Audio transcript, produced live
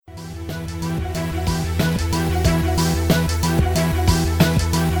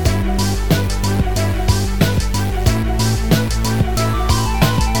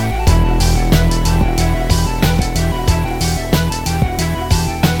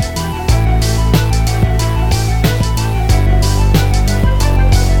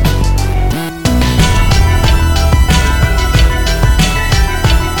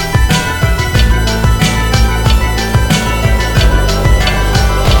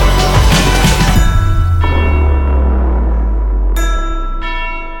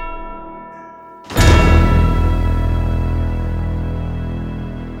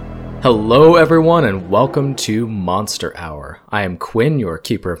Hello everyone and welcome to Monster Hour. I am Quinn, your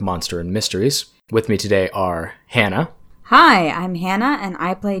keeper of monster and mysteries. With me today are Hannah. Hi, I'm Hannah and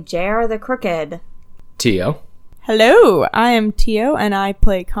I play JR the Crooked. Tio. Hello, I am Tio and I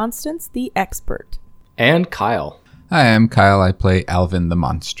play Constance the Expert. And Kyle. Hi, I'm Kyle. I play Alvin the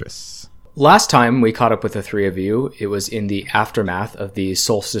Monstrous. Last time we caught up with the three of you, it was in the aftermath of the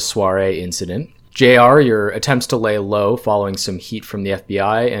Solstice Soiree incident. JR, your attempts to lay low following some heat from the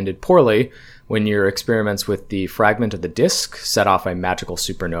FBI ended poorly when your experiments with the fragment of the disk set off a magical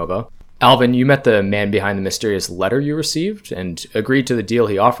supernova. Alvin, you met the man behind the mysterious letter you received and agreed to the deal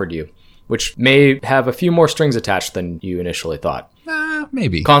he offered you, which may have a few more strings attached than you initially thought.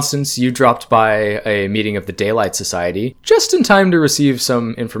 Maybe. Constance, you dropped by a meeting of the Daylight Society just in time to receive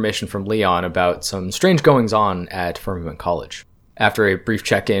some information from Leon about some strange goings-on at Firmament College. After a brief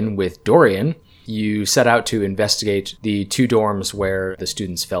check-in with Dorian, you set out to investigate the two dorms where the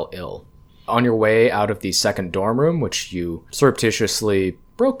students fell ill. On your way out of the second dorm room, which you surreptitiously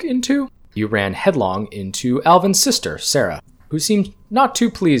broke into, you ran headlong into Alvin's sister, Sarah, who seemed not too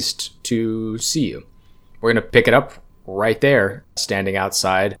pleased to see you. We're going to pick it up right there, standing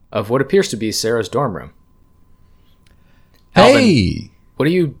outside of what appears to be Sarah's dorm room. Hey! Alvin, what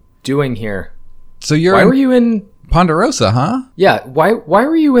are you doing here? So you're Why were you in... Ponderosa, huh? Yeah, why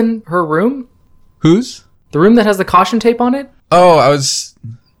were you in her room? Whose? The room that has the caution tape on it? Oh, I was...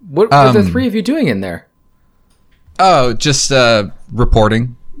 What were the three of you doing in there? Oh, just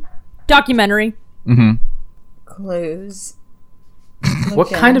reporting. Documentary. Mm-hmm. Clues. What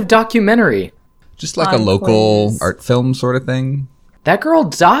kind of documentary? Just like On a local quiz. art film sort of thing. That girl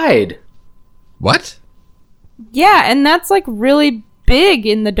died. What? Yeah, and that's like really big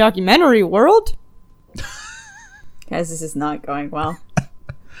in the documentary world. Guys, this is not going well.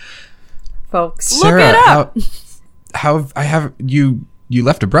 Folks. Look it up. You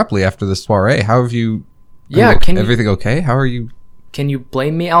left abruptly after the soiree. How have you... Yeah, everything okay? How are you... Can you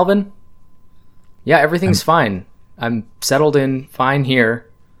blame me, Alvin? Yeah, everything's fine. I'm settled in fine here,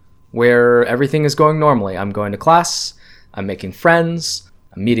 where everything is going normally. I'm going to class, I'm making friends,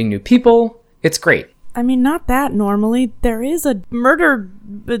 I'm meeting new people. It's great. I mean, not that normally. There is a murder,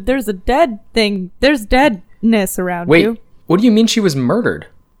 but there's a dead thing. There's deadness around Wait, you. what do you mean she was murdered?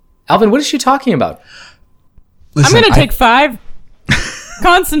 Alvin, what is she talking about? Listen, I'm gonna take 5.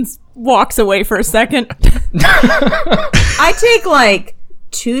 Constance walks away for a second. I take like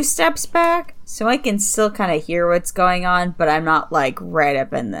 2 steps back so I can still kind of hear what's going on, but I'm not like right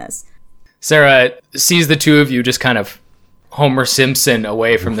up in this. Sarah sees the two of you just kind of Homer Simpson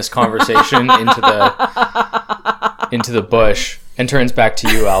away from this conversation into the bush and turns back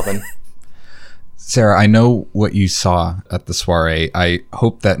to you, Alvin. Sarah, I know what you saw at the soiree. I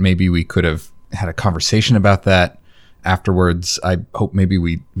hope that maybe we could have had a conversation about that afterwards. I hope maybe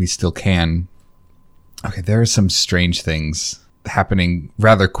we still can. Okay, there are some strange things happening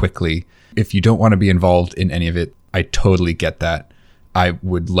rather quickly. If you don't want to be involved in any of it, I totally get that. I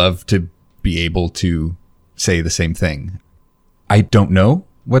would love to be able to say the same thing. I don't know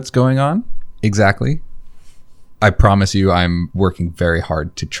what's going on exactly. I promise you I'm working very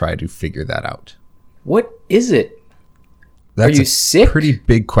hard to try to figure that out. What is it? That's Are you a sick? pretty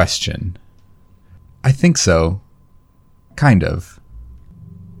big question. I think so. Kind of.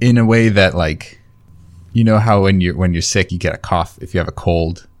 In a way that, like, you know how when you're sick you get a cough if you have a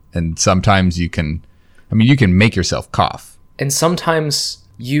cold, and sometimes you can make yourself cough. And sometimes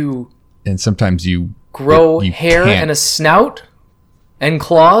you grow grow hair and a snout and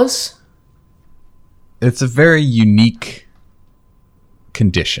claws? It's a very unique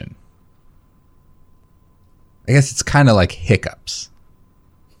condition. I guess it's kind of like hiccups.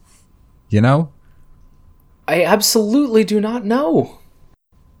 You know? I absolutely do not know.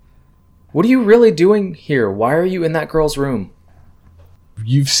 What are you really doing here? Why are you in that girl's room?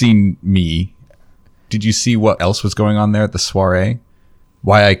 You've seen me. Did you see what else was going on there at the soiree?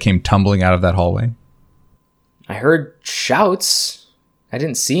 Why I came tumbling out of that hallway? I heard shouts. I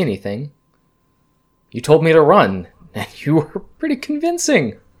didn't see anything. You told me to run, and you were pretty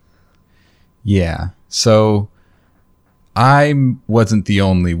convincing. Yeah. So I wasn't the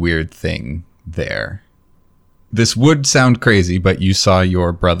only weird thing there. This would sound crazy, but you saw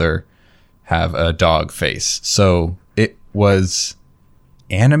your brother have a dog face. So it was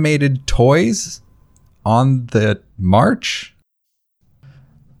animated toys on the march?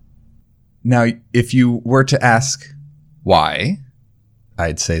 Now, if you were to ask why,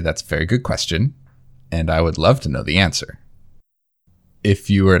 I'd say that's a very good question, and I would love to know the answer. If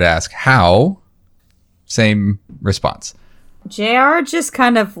you were to ask how, same response. JR just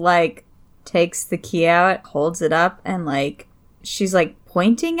kind of like takes the key out, holds it up, and like she's like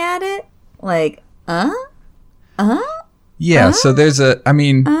pointing at it? Like, Yeah, so there's so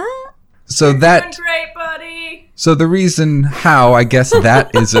that... Great, buddy. So the reason how, I guess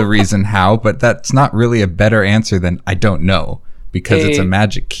that is a reason how, but that's not really a better answer than I don't know, because it's a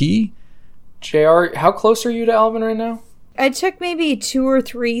magic key. JR, how close are you to Alvin right now? I took maybe 2 or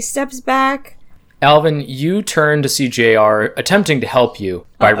 3 steps back. Alvin, you turn to see JR attempting to help you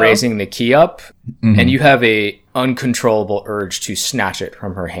by raising the key up, and you have a uncontrollable urge to snatch it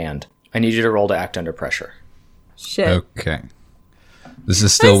from her hand. I need you to roll to act under pressure. Shit. Okay. This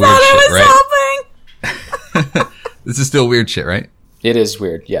is still weird shit, right? Helping! This is still weird shit, right? It is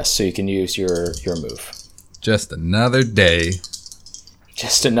weird, yes, so you can use your move. Just another day.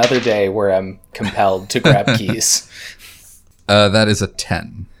 Just another day where I'm compelled to grab keys. That is a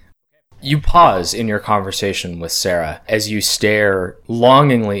 10. You pause in your conversation with Sarah as you stare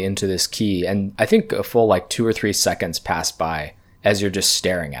longingly into this key, and I think a full 2 or 3 seconds pass by as you're just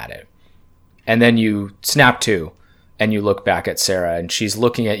staring at it. And then you snap to, and you look back at Sarah, and she's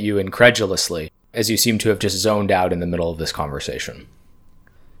looking at you incredulously as you seem to have just zoned out in the middle of this conversation.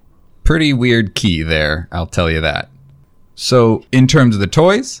 Pretty weird key there, I'll tell you that. So, in terms of the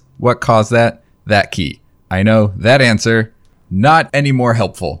toys, what caused that? That key. I know that answer, not any more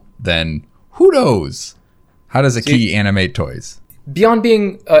helpful than who knows? How does a key animate toys? Beyond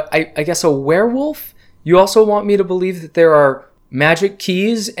being, I guess, a werewolf, you also want me to believe that there are magic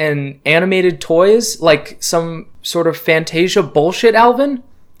keys and animated toys, like some sort of Fantasia bullshit, Alvin?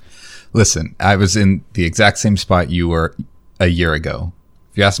 Listen, I was in the exact same spot you were a year ago.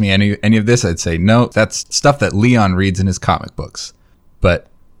 If you asked me any of this, I'd say, no, that's stuff that Leon reads in his comic books. But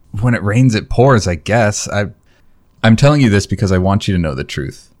when it rains, it pours, I guess. I'm telling you this because I want you to know the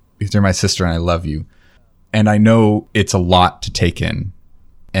truth. Because you're my sister and I love you. And I know it's a lot to take in.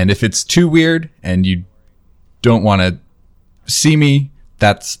 And if it's too weird and you don't want to see me,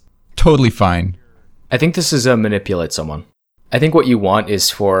 that's totally fine. I think this is a manipulate someone. I think what you want is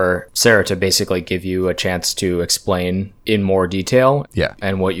for Sarah to basically give you a chance to explain in more detail. Yeah.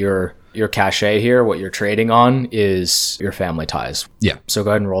 And what your cachet here, what you're trading on, is your family ties. Yeah. So go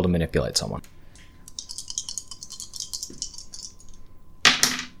ahead and roll to manipulate someone.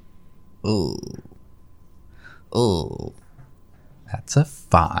 Oh. That's a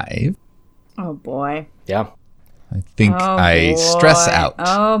 5. Oh, boy. Yeah. I think I stress out.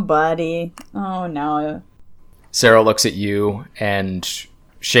 Oh, buddy. Oh, no. Sarah looks at you and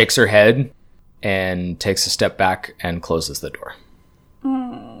shakes her head and takes a step back and closes the door.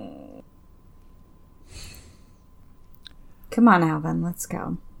 Come on, Alvin. Let's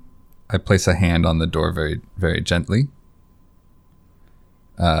go. I place a hand on the door very, very gently.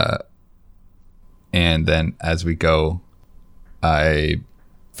 And then as we go, I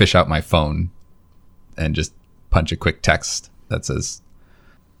fish out my phone and just punch a quick text that says,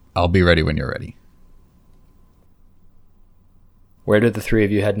 "I'll be ready when you're ready." Where did the three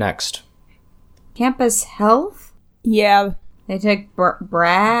of you head next? Campus Health? Yeah. They took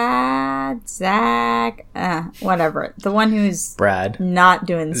Brad, Zach, whatever. The one who's Brad. not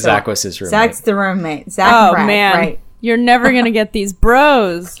doing so. Zach was his roommate. Zach's the roommate. Zach Oh, and Brad, man. right. You're never going to get these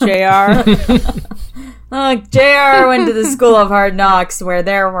bros, JR. Look, JR went to the School of Hard Knocks where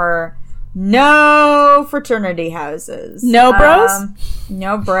there were no fraternity houses. No bros?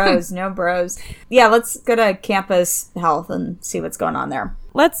 No bros, no bros. Yeah, let's go to Campus Health and see what's going on there.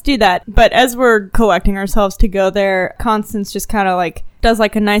 Let's do that. But as we're collecting ourselves to go there, Constance just kind of does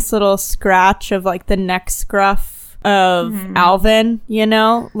a nice little scratch of the neck scruff of Alvin, you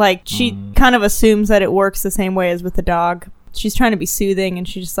know? She kind of assumes that it works the same way as with the dog. She's trying to be soothing, and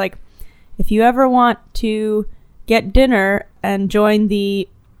she's just if you ever want to get dinner and join the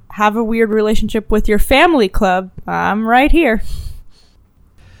have a weird relationship with your family club, I'm right here.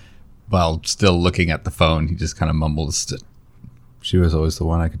 While still looking at the phone, he just kind of mumbles, "She was always the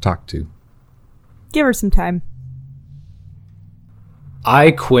one I could talk to." Give her some time.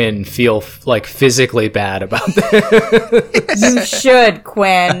 I, Quinn, feel physically bad about this. You should,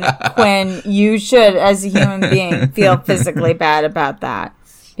 Quinn. Quinn, you should, as a human being, feel physically bad about that.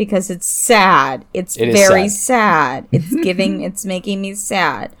 Because it's sad. It's very sad. It's making me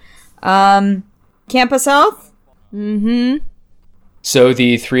sad. Campus Health? Mm-hmm. So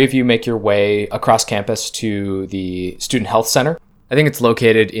the three of you make your way across campus to the Student Health Center. I think it's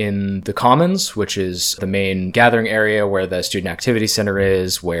located in the Commons, which is the main gathering area where the Student Activity Center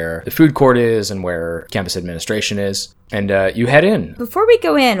is, where the food court is, and where campus administration is. And you head in. Before we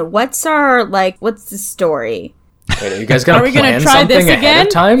go in, what's the story? Wait, are you guys going to plan try something this ahead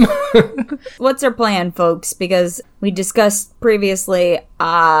of time? What's our plan, folks? Because we discussed previously,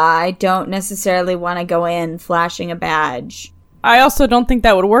 I don't necessarily want to go in flashing a badge I also don't think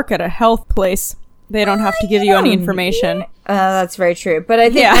that would work at a health place. They don't have to give you any information. That's very true. But I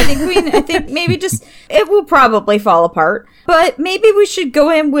think maybe just it will probably fall apart. But maybe we should go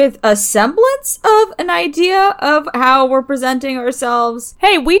in with a semblance of an idea of how we're presenting ourselves.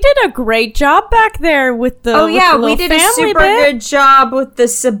 Hey, we did a great job back there with the we did a super good job with the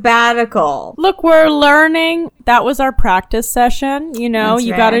sabbatical. Look, we're learning. That was our practice session. You know, That's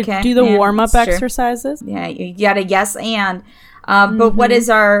you right, got to do the warm-up exercises. Yeah, you got to yes and. But what is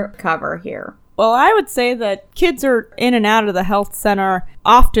our cover here? Well, I would say that kids are in and out of the health center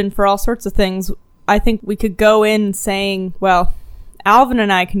often for all sorts of things. I think we could go in saying, well, Alvin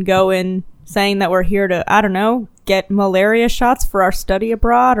and I can go in saying that we're here to, I don't know, get malaria shots for our study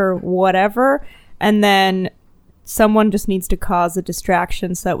abroad or whatever. And then someone just needs to cause a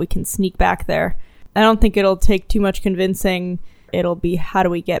distraction so that we can sneak back there. I don't think it'll take too much convincing. It'll be, how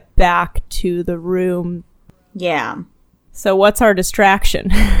do we get back to the room? Yeah. So what's our distraction?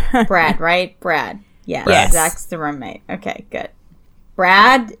 Brad, right? Brad. Yeah. Yes. Zach's the roommate. Okay, good.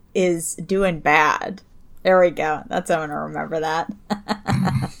 Brad is doing bad. There we go. That's how I'm going to remember that.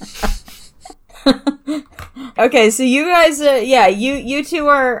 Okay, so you guys, you two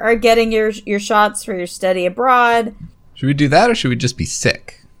are getting your shots for your study abroad. Should we do that, or should we just be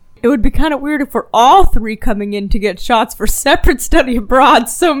sick? It would be kind of weird if we're all three coming in to get shots for separate study abroad,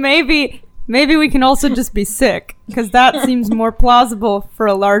 so maybe we can also just be sick, because that seems more plausible for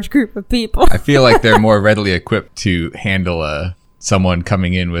a large group of people. I feel like they're more readily equipped to handle someone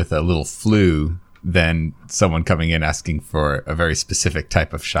coming in with a little flu than someone coming in asking for a very specific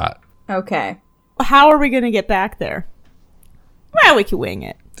type of shot. Okay. How are we going to get back there? Well, we can wing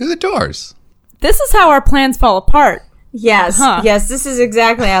it. Through the doors. This is how our plans fall apart. Yes, yes, this is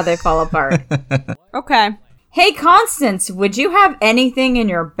exactly how they fall apart. Okay. Hey, Constance, would you have anything in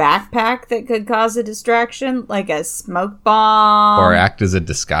your backpack that could cause a distraction? Like a smoke bomb? Or act as a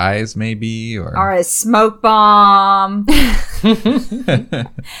disguise, maybe? Or a smoke bomb? I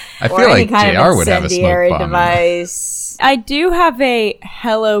feel like JR would have a smoke bomb. Device. I do have a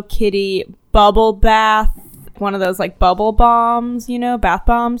Hello Kitty bubble bath. One of those like bubble bombs, bath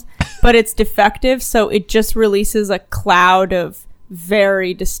bombs. But it's defective, so it just releases a cloud of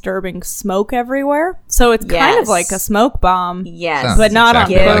very disturbing smoke everywhere. So it's kind of like a smoke bomb. Yes. But not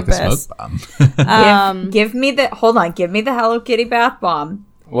exactly on like purpose. a smoke bomb. Give me the Hello Kitty bath bomb.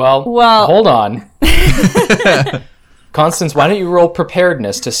 Well, hold on. Constance, why don't you roll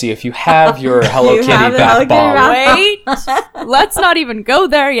preparedness to see if you have your Hello Kitty bath bomb? Wait, let's not even go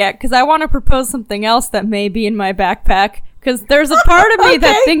there yet, because I want to propose something else that may be in my backpack, because there's a part of me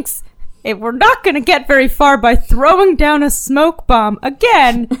that thinks we're not going to get very far by throwing down a smoke bomb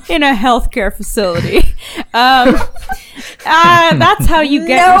again in a healthcare facility. That's how you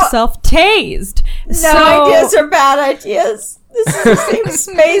get yourself tased. No ideas are bad ideas. This is the same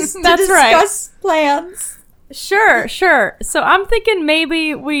space to discuss plans. Sure. So I'm thinking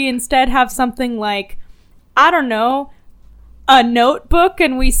maybe we instead have something like, I don't know, a notebook,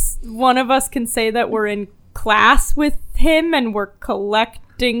 and one of us can say that we're in class with him and we're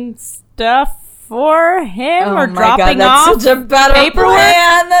collecting stuff for him or dropping off such a better paperwork.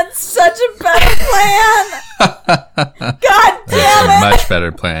 Plan. That's such a better plan. God damn it. Much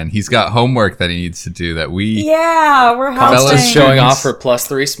better plan. He's got homework that he needs to do that we... Yeah, we're helping. Constance showing off for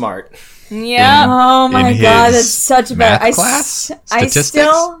 +3 smart. Yeah. Oh my God, that's such a better... math class?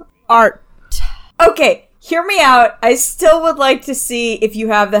 Statistics? Art. Okay, hear me out. I still would like to see if you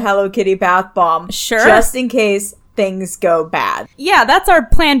have the Hello Kitty bath bomb. Sure. Just in case things go bad. Yeah, that's our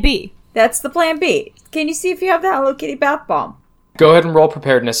plan B. That's the plan B. Can you see if you have the Hello Kitty bath bomb? Go ahead and roll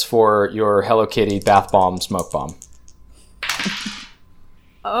preparedness for your Hello Kitty bath bomb, smoke bomb.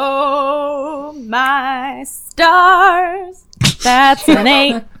 Oh, my stars. That's an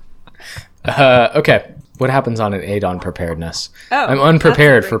 8. Okay. What happens on an 8 on preparedness? Oh, I'm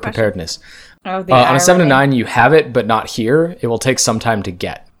unprepared for preparedness. Oh, on a 7 to 9, you have it, but not here. It will take some time to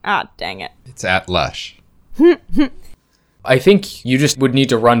get. Ah, dang it. It's at Lush. I think you just would need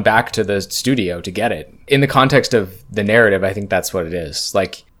to run back to the studio to get it. In the context of the narrative, I think that's what it is.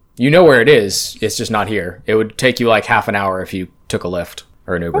 Like, you know where it is, it's just not here. It would take you like half an hour if you took a Lyft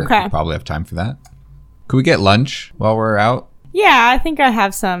or an Uber. Okay. Probably have time for that. Could we get lunch while we're out? Yeah, I think I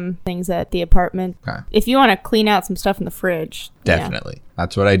have some things at the apartment. Okay. If you want to clean out some stuff in the fridge. Definitely. Yeah.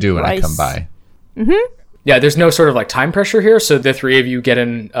 That's what I do when I come by. Mm-hmm. Yeah, there's no sort of like time pressure here. So the three of you get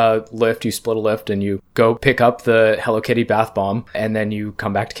in a Lyft, you split a Lyft, and you go pick up the Hello Kitty bath bomb, and then you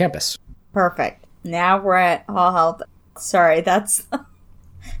come back to campus. Perfect. Now we're at All Health. Sorry, that's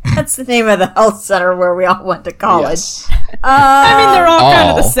the name of the health center where we all went to college. Yes. I mean, they're all kind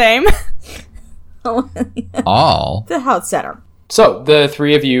of the same. All? The health center. So the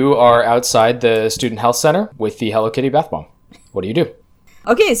three of you are outside the student health center with the Hello Kitty bath bomb. What do you do?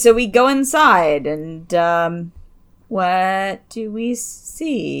 Okay, so we go inside, and what do we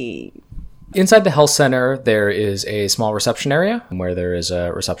see? Inside the health center, there is a small reception area where there is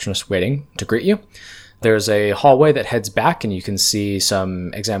a receptionist waiting to greet you. There's a hallway that heads back, and you can see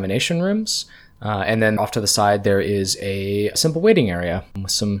some examination rooms. And then off to the side, there is a simple waiting area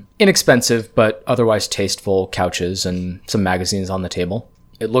with some inexpensive but otherwise tasteful couches and some magazines on the table.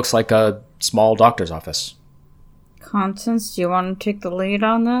 It looks like a small doctor's office. Constance, do you want to take the lead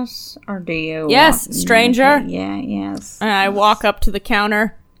on this? Or do you... Yes, stranger. Yeah, yes. And I walk up to the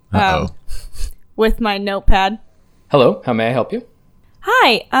counter with my notepad. Hello, how may I help you?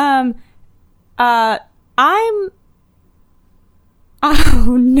 Hi, I'm...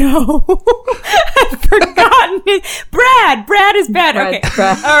 Oh, no. I've forgotten it. Brad is bad. Okay.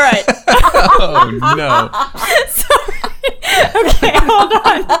 Brad. All right. Oh, no. Sorry. Okay, hold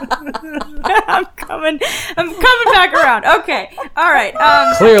on. I'm coming back around. Okay. All right.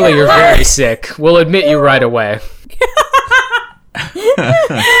 Clearly you're very sick. We'll admit you right away.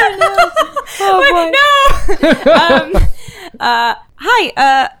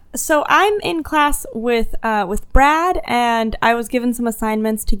 Hi. So I'm in class with Brad, and I was given some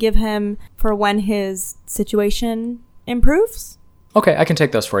assignments to give him for when his situation improves. Okay, I can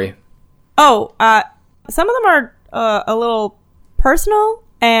take those for you. Oh, some of them are a little personal,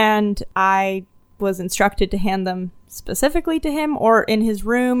 and I was instructed to hand them specifically to him or in his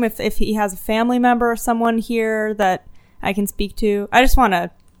room if he has a family member or someone here that I can speak to. I just want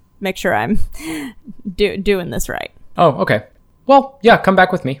to make sure I'm doing this right. Oh, okay. Well, yeah, come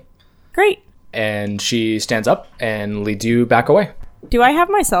back with me. Great. And she stands up and leads you back away. Do I have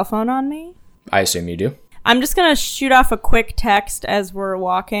my cell phone on me? I assume you do. I'm just going to shoot off a quick text as we're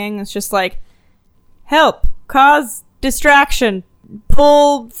walking. It's just like, help, cause distraction,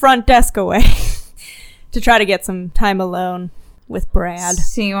 pull front desk away to try to get some time alone with Brad.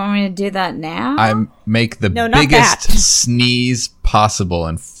 So you want me to do that now? I make the biggest sneeze possible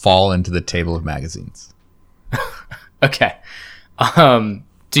and fall into the table of magazines. Okay.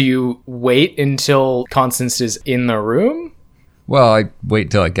 Do you wait until Constance is in the room? Well, I wait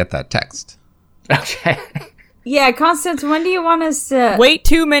till I get that text. Okay. Yeah, Constance, when do you want us to... Wait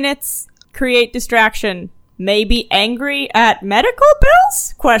 2 minutes, create distraction. Maybe angry at medical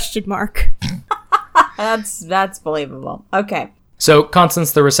bills? Question mark. That's believable. Okay. So,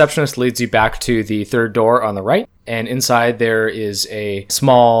 Constance, the receptionist leads you back to the third door on the right, and inside there is a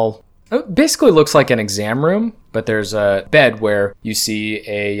small... It basically looks like an exam room, but there's a bed where you see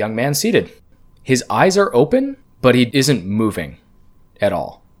a young man seated. His eyes are open, but he isn't moving at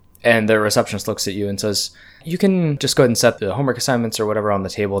all. And the receptionist looks at you and says, you can just go ahead and set the homework assignments or whatever on the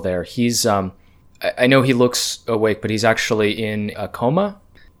table there. He's, I know he looks awake, but he's actually in a coma.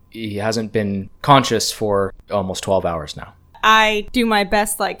 He hasn't been conscious for almost 12 hours now. I do my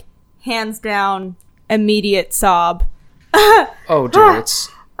best, like, hands down, immediate sob. Oh, dear, it's...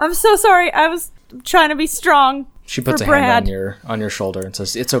 I'm so sorry. I was trying to be strong. She puts a hand on your shoulder and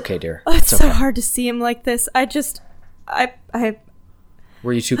says, "It's okay, dear. Oh, it's okay." so hard to see him like this. I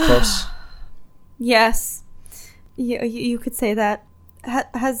Were you too close? Yes. You could say that.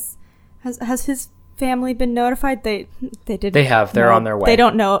 Has his family been notified? They didn't. They have. They're on their way. They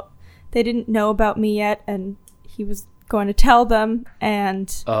don't know. They didn't know about me yet, and he was going to tell them.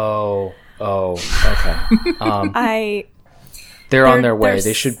 And Oh. Okay. They're on their way.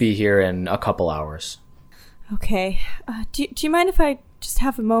 They should be here in a couple hours. Okay. Do you mind if I just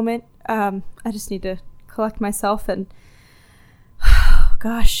have a moment? I just need to collect myself and...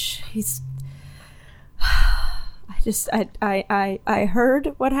 Gosh, I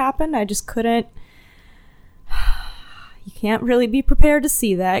heard what happened. I just couldn't... You can't really be prepared to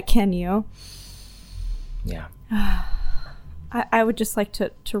see that, can you? Yeah. I would just like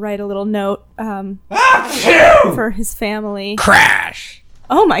to write a little note for his family. Crash!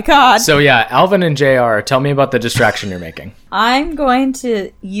 Oh my god. So yeah, Alvin and JR, tell me about the distraction you're making. I'm going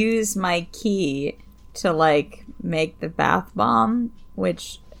to use my key to, like, make the bath bomb,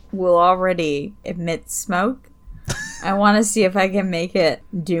 which will already emit smoke. I want to see if I can make it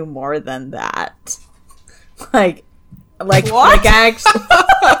do more than that. Like what? Like actually...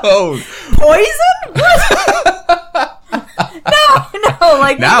 Oh. Poison? What? No,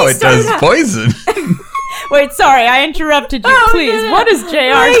 like... Now it does poison. Wait, sorry, I interrupted you. Please, what is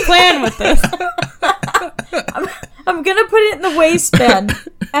JR's plan with this? I'm gonna put it in the waistband,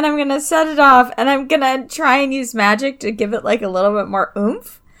 and I'm gonna set it off, and I'm gonna try and use magic to give it, like, a little bit more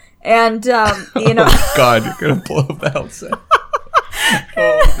oomph. And, you know... Oh, God, you're gonna blow up the health set.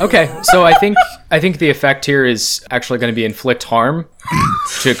 Okay, so I think the effect here is actually going to be inflict harm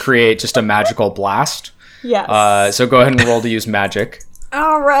to create just a magical blast. Yes. So go ahead and roll to use magic.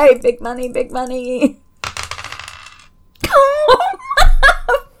 All right, big money, big money.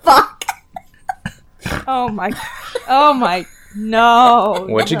 Fuck. Oh my, no.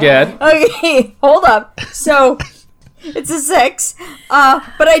 What'd you get? Okay, hold up. So, it's a 6.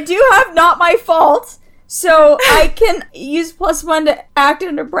 But I do have not my fault. So, I can use +1 to act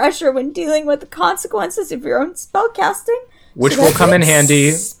under pressure when dealing with the consequences of your own spellcasting. Which So will that's come in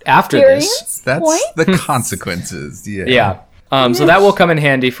handy after this. experience That's point, the consequences. Yeah. Yeah. So that will come in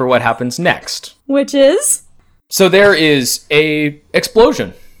handy for what happens next. which is... So there is a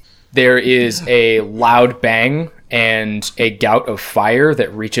explosion. There is a loud bang and a gout of fire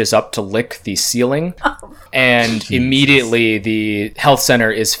that reaches up to lick the ceiling. And immediately the health center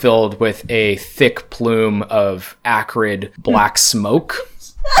is filled with a thick plume of acrid black smoke.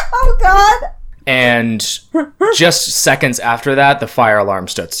 Oh, God. And just seconds after that, the fire alarm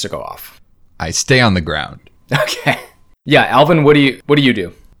starts to go off. I stay on the ground. Okay. Yeah, Alvin, what do you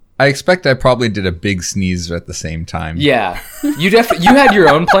do? I expect I probably did a big sneeze at the same time. Yeah, you had your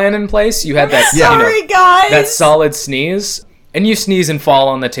own plan in place. You had that, Sorry, guys. that solid sneeze, and you sneeze and fall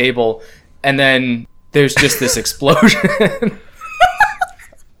on the table, and then there's just this explosion.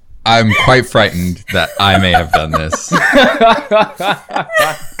 I'm quite frightened that I may have done this.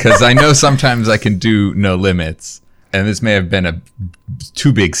 Because I know sometimes I can do no limits, and this may have been a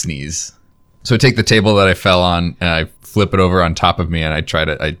too big sneeze. So I take the table that I fell on, and I flip it over on top of me, and I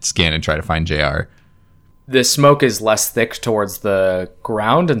scan and try to find JR. The smoke is less thick towards the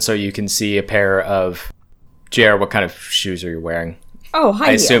ground, and so you can see a pair of... JR, what kind of shoes are you wearing? Oh, high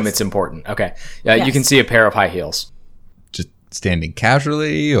I assume heels. it's important. Okay. Yeah, Yes. you can see a pair of high heels. Just standing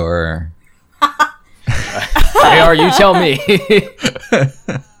casually, or... JR, you tell me.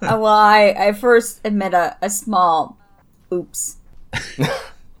 Well, I first admit a small oops.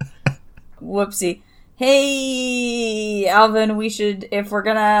 Whoopsie. Hey, Alvin, we should, if we're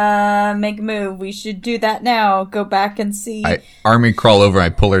gonna make a move, we should do that now. Go back and see. I army crawl over, and I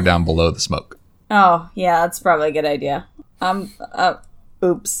pull her down below the smoke. Oh, yeah, that's probably a good idea.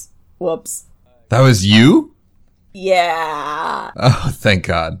 Oops. Whoops. That was you? Yeah. Oh, thank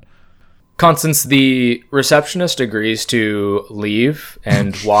God. Constance, the receptionist, agrees to leave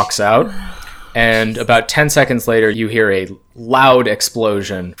and walks out. And about 10 seconds later, you hear a loud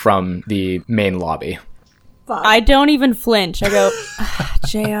explosion from the main lobby. Fuck. I don't even flinch. I go,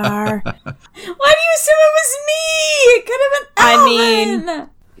 JR. Why do you assume it was me? It could have been I Alvin. mean-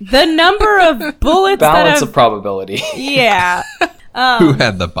 The number of bullets Balance that of probability. yeah. Who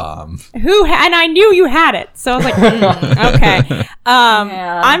had the bomb? And I knew you had it, so I was like, okay.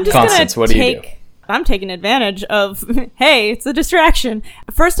 Yeah. I'm just Constance, gonna what do you do? I'm taking advantage of. Hey, it's a distraction.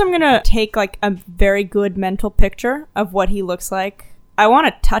 First, I'm gonna take like a very good mental picture of what he looks like. I want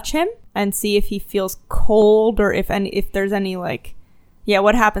to touch him and see if he feels cold or if there's any like, yeah,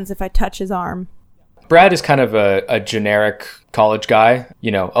 what happens if I touch his arm? Brad is kind of a generic college guy,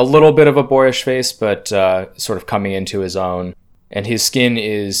 a little bit of a boyish face, but sort of coming into his own. And his skin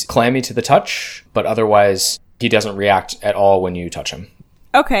is clammy to the touch, but otherwise he doesn't react at all when you touch him.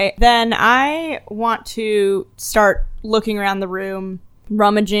 Okay, then I want to start looking around the room,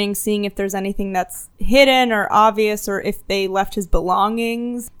 rummaging, seeing if there's anything that's hidden or obvious or if they left his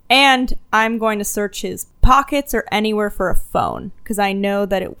belongings. And I'm going to search his pockets or anywhere for a phone because I know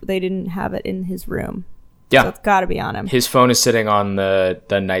that they didn't have it in his room. Yeah. So it's got to be on him. His phone is sitting on the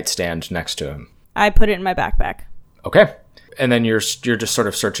nightstand next to him. I put it in my backpack. Okay. And then you're just sort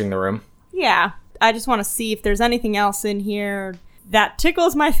of searching the room. Yeah, I just want to see if there's anything else in here that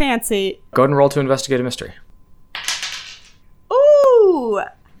tickles my fancy. Go ahead and roll to investigate a mystery. Ooh,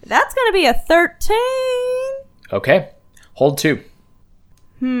 that's going to be a 13. Okay. Hold 2.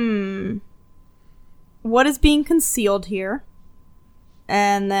 What is being concealed here?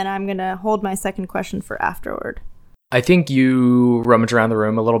 And then I'm going to hold my second question for afterward. I think you rummage around the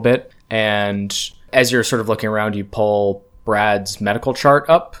room a little bit, and as you're sort of looking around, you pull Brad's medical chart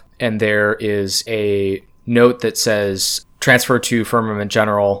up, and there is a note that says, transfer to Firmament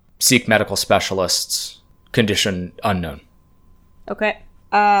General, seek medical specialists, condition unknown. Okay.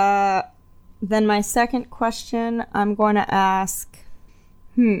 Then my second question, I'm going to ask,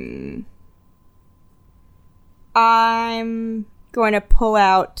 I'm going to pull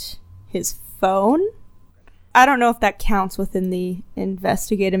out his phone. I don't know if that counts within the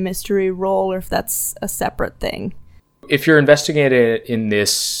investigate a mystery role or if that's a separate thing. If you're investigating in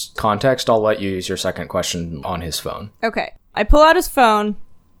this context, I'll let you use your second question on his phone. Okay. I pull out his phone.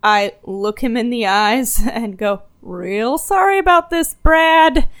 I look him in the eyes and go, real sorry about this,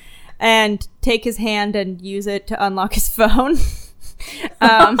 Brad, and take his hand and use it to unlock his phone.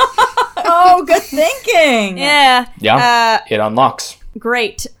 Oh, good thinking. Yeah. Yeah, it unlocks.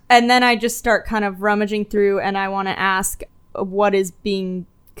 Great. And then I just start kind of rummaging through, and I want to ask what is being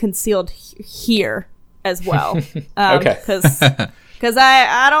concealed here as well. Okay. Because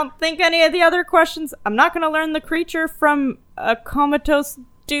I don't think any of the other questions... I'm not going to learn the creature from a comatose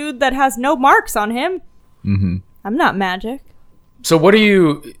dude that has no marks on him. Mm-hmm. I'm not magic. So what are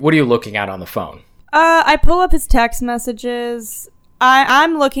you looking at on the phone? I pull up his text messages.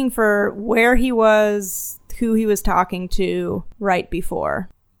 I'm looking for where he was, who he was talking to right before.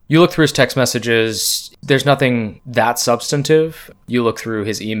 You look through his text messages. There's nothing that substantive. You look through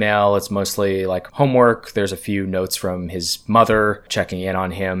his email. It's mostly like homework. There's a few notes from his mother checking in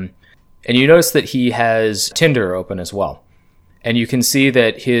on him. And you notice that he has Tinder open as well. And you can see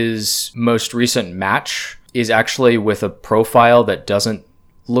that his most recent match is actually with a profile that doesn't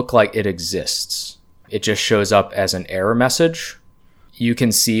look like it exists. It just shows up as an error message. You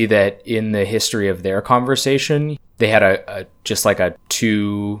can see that in the history of their conversation, they had a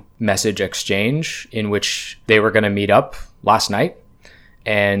 2-message exchange in which they were going to meet up last night,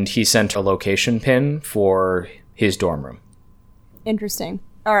 and he sent a location pin for his dorm room. Interesting.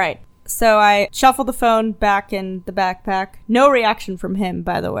 All right. So I shuffle the phone back in the backpack. No reaction from him,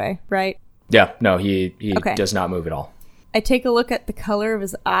 by the way, right? Yeah, no, he Okay. does not move at all. I take a look at the color of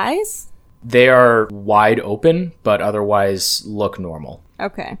his eyes. They are wide open, but otherwise look normal.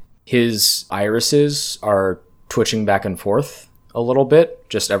 Okay. His irises are twitching back and forth a little bit,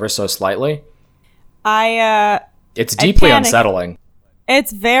 just ever so slightly. It's deeply panic. unsettling.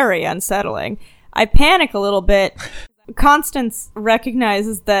 It's very unsettling. I panic a little bit. Constance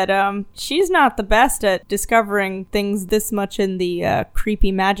recognizes that she's not the best at discovering things this much in the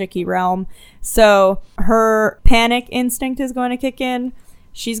creepy magic-y realm. So her panic instinct is going to kick in.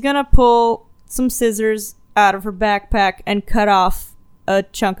 She's going to pull some scissors out of her backpack and cut off a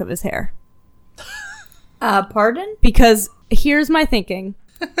chunk of his hair. Pardon? Because here's my thinking.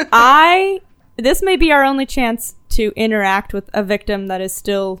 This may be our only chance to interact with a victim that is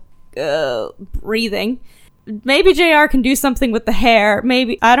still breathing. Maybe JR can do something with the hair.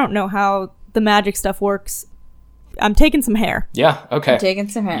 Maybe, I don't know how the magic stuff works. I'm taking some hair. Yeah, okay. Taking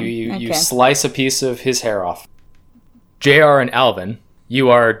some hair. You slice a piece of his hair off. JR and Alvin, you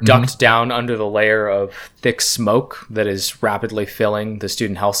are ducked down under the layer of thick smoke that is rapidly filling the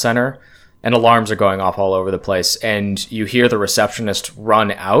student health center, and alarms are going off all over the place, and you hear the receptionist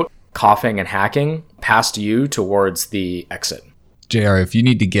run out, coughing and hacking, past you towards the exit. JR, if you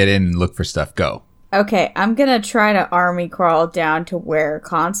need to get in and look for stuff, go. Okay, I'm gonna try to army crawl down to where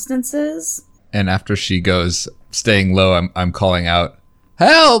Constance is. And after she goes, staying low, I'm calling out,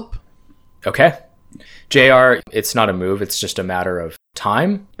 help! Okay. JR, it's not a move, it's just a matter of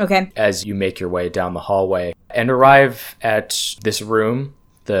time. Okay. As you make your way down the hallway and arrive at this room,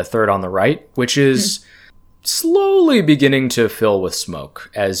 the third on the right, which is slowly beginning to fill with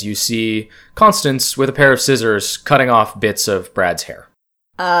smoke as you see Constance with a pair of scissors cutting off bits of Brad's hair.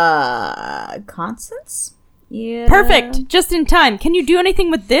 Constance? Yeah. Perfect. Just in time. Can you do anything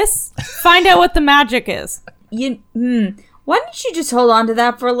with this? Find out what the magic is. Why don't you just hold on to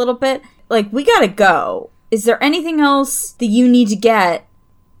that for a little bit? Like, we gotta go. Is there anything else that you need to get?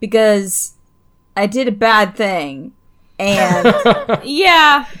 Because I did a bad thing. And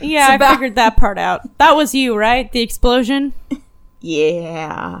yeah, I figured that part out. That was you, right? The explosion?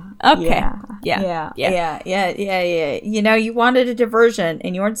 Yeah. Okay. Yeah. You know, you wanted a diversion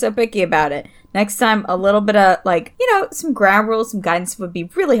and you weren't so picky about it. Next time, a little bit of, like, you know, some ground rules, some guidance would be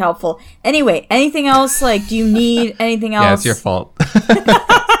really helpful. Anyway, anything else? Like, do you need anything else? Yeah, it's your fault.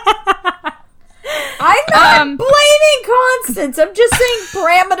 I'm not blaming Constance. I'm just saying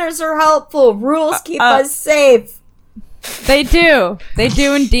parameters are helpful. Rules keep us safe. They do. They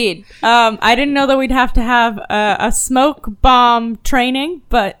do indeed. I didn't know that we'd have to have a smoke bomb training,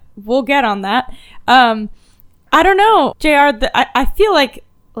 but we'll get on that. I don't know, JR. I feel like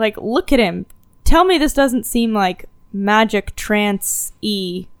look at him. Tell me this doesn't seem like magic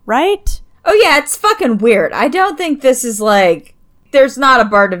trance-y, right? Oh yeah, it's fucking weird. I don't think this is like... There's not a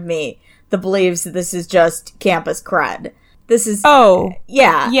part of me that believes that this is just campus cred. This is... Oh.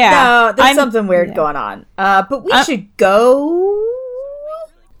 Yeah. No, there's something weird going on. But we should go...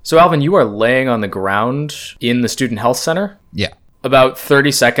 So, Alvin, you are laying on the ground in the student health center? Yeah. About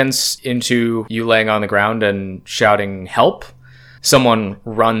 30 seconds into you laying on the ground and shouting help, someone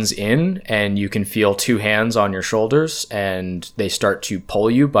runs in and you can feel two hands on your shoulders and they start to pull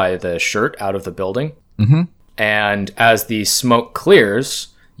you by the shirt out of the building. Mm-hmm. And as the smoke clears,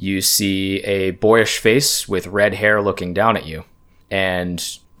 you see a boyish face with red hair looking down at you. And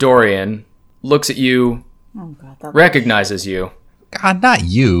Dorian looks at you, recognizes you. God, not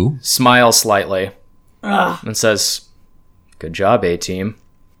you. Smiles slightly. And says, "Good job, A-Team."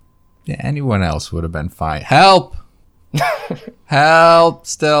 Yeah, anyone else would have been fine. Help! Help,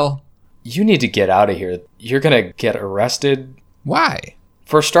 still. You need to get out of here. You're gonna get arrested. Why?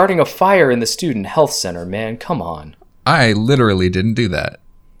 For starting a fire in the student health center, man. Come on. I literally didn't do that.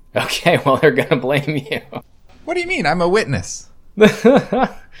 Okay, well, they're gonna blame you. What do you mean? I'm a witness.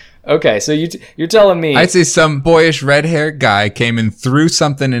 Okay, so you're telling me... I'd say some boyish red-haired guy came and threw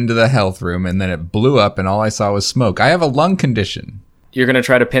something into the health room, and then it blew up, and all I saw was smoke. I have a lung condition. You're gonna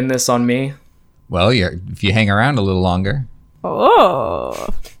try to pin this on me? Well, if you hang around a little longer. Oh.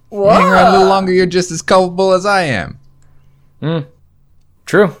 You hang around a little longer, you're just as culpable as I am.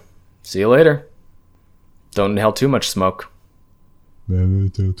 True. See you later. Don't inhale too much smoke.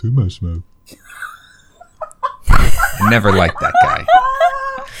 Too much smoke. I never liked that guy.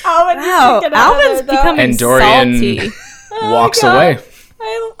 Wow, Alvin's becoming and Dorian salty. walks away.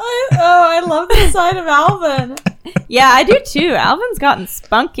 I love the side of Alvin. Yeah, I do too. Alvin's gotten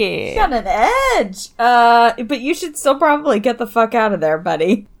spunky. He's got an edge. But you should still probably get the fuck out of there,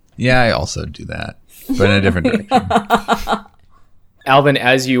 buddy. Yeah, I also do that, but in a different direction. Alvin,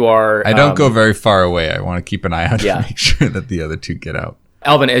 as you are... I don't go very far away. I want to keep an eye out Yeah. to make sure that the other two get out.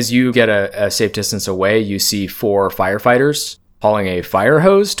 Alvin, as you get a safe distance away, you see 4 firefighters hauling a fire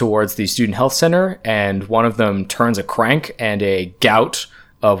hose towards the student health center, and one of them turns a crank and a gout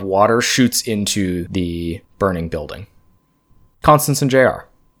of water shoots into the burning building. Constance and JR.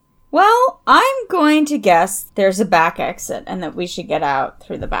 Well, I'm going to guess there's a back exit and that we should get out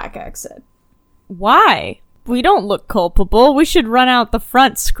through the back exit. Why? We don't look culpable. We should run out the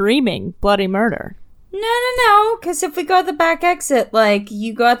front screaming bloody murder. No, because if we go the back exit, like,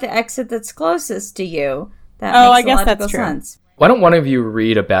 you go at the exit that's closest to you. That Oh, makes I guess logical that's true. sense. Why don't one of you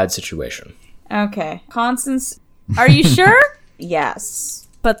read a bad situation? Okay. Constance, Are you sure? yes.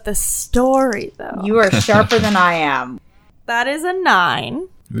 But the story, though. You are sharper than I am. That is a 9.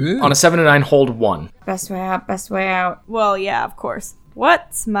 Ooh. On a 7 to 9, hold 1. Best way out, best way out. Well, yeah, of course.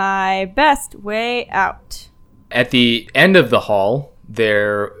 What's my best way out? At the end of the hall,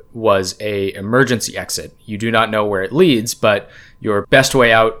 there was a emergency exit. You do not know where it leads, but your best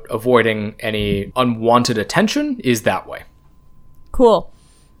way out, avoiding any unwanted attention, is that way. Cool.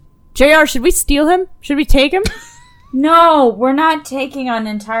 JR, should we steal him? Should we take him? No, we're not taking an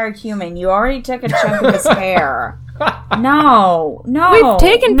entire human. You already took a chunk of his hair. No. We've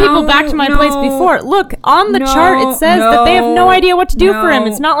taken people back to my place before. Look, on the chart it says that they have no idea what to do for him.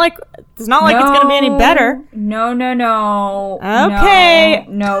 It's not like it's going to be any better. No. Okay.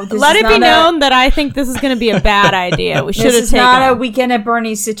 No. Let it be known that I think this is going to be a bad idea. We should have This is taken not him. a Weekend at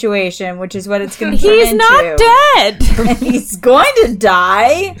Bernie's situation, which is what it's going to turn He's into. not dead. He's going to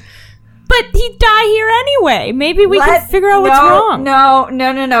die. But he'd die here anyway. Maybe we can figure out what's wrong. No,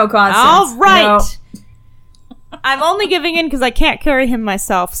 Constance. All right. No. I'm only giving in because I can't carry him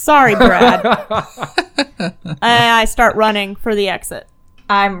myself. Sorry, Brad. I start running for the exit.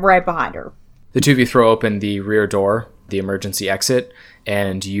 I'm right behind her. The two of you throw open the rear door, the emergency exit,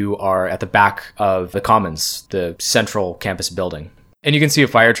 and you are at the back of the Commons, the central campus building. And you can see a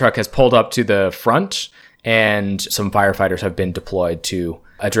fire truck has pulled up to the front, and some firefighters have been deployed to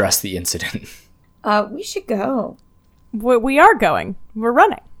address the incident. We should go. We are going. We're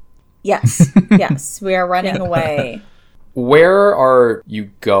running. Yes, we are running away. Where are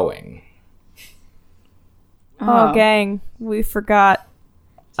you going? Oh, gang, we forgot.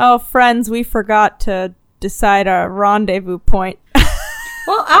 Oh, friends, we forgot to decide a rendezvous point.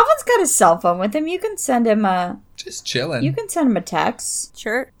 Well, Alvin's got his cell phone with him. You can send him a Just chilling. text.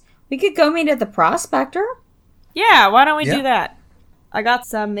 Sure. We could go meet at the Prospector. Yeah, why don't we Yeah. do that? I got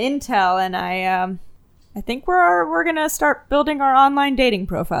some intel, and I think we're gonna start building our online dating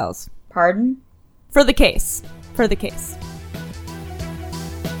profiles. Pardon? For the case.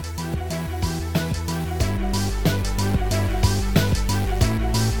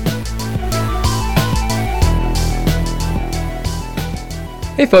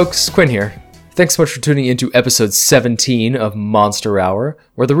 Hey folks, Quinn here. Thanks so much for tuning into episode 17 of Monster Hour,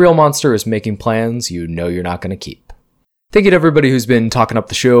 where the real monster is making plans you know you're not going to keep. Thank you to everybody who's been talking up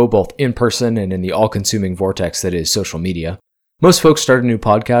the show, both in person and in the all-consuming vortex that is social media. Most folks start a new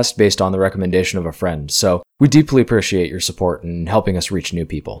podcast based on the recommendation of a friend, so we deeply appreciate your support in helping us reach new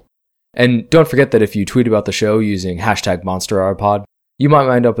people. And don't forget that if you tweet about the show using hashtag MonsterHourPod, you might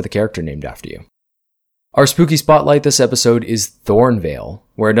wind up with a character named after you. Our spooky spotlight this episode is Thornvale,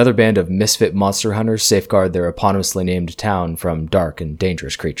 where another band of misfit monster hunters safeguard their eponymously named town from dark and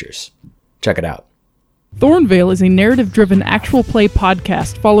dangerous creatures. Check it out. Thornvale is a narrative-driven actual play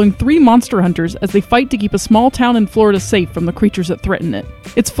podcast following 3 monster hunters as they fight to keep a small town in Florida safe from the creatures that threaten it.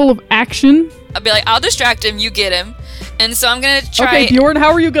 It's full of action. I'll be like, I'll distract him, you get him. And so I'm gonna try... Okay, Bjorn,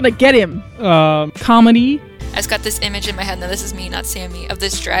 how are you gonna get him? Comedy. I just got this image in my head, now this is me, not Sammy, of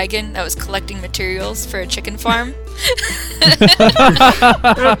this dragon that was collecting materials for a chicken farm.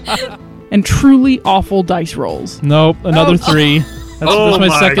 And truly awful dice rolls. Nope, another 3. That's my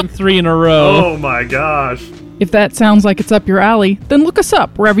second 3 in a row. Oh my gosh. If that sounds like it's up your alley, then look us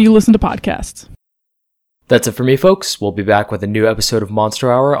up wherever you listen to podcasts. That's it for me, folks. We'll be back with a new episode of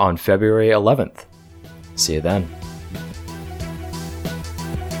Monster Hour on February 11th. See you then.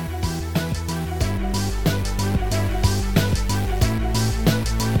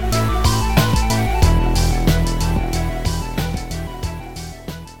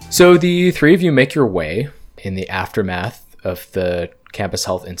 So the 3 of you make your way in the aftermath of the campus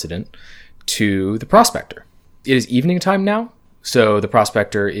health incident to the Prospector. It is evening time now, so the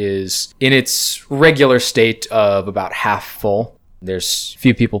Prospector is in its regular state of about half full. There's a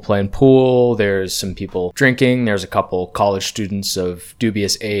few people playing pool, there's some people drinking, there's a couple college students of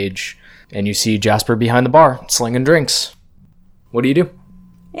dubious age, and you see Jasper behind the bar slinging drinks. What do you do?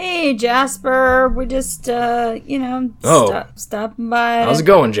 Hey, Jasper. We're just, stopping by. How's it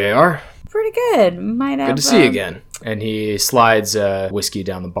going, JR? Pretty good. Might have. Good to see you again. And he slides whiskey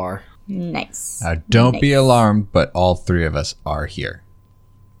down the bar. Nice. Now, don't be alarmed, but all 3 of us are here.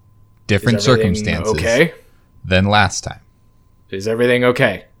 Different Is everything circumstances okay? than last time. Is everything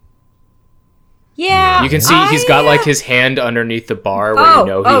okay? Yeah. You can see he's got like his hand underneath the bar where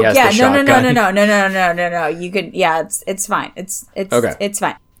he has the shotgun. No. You could, it's fine. It's okay. It's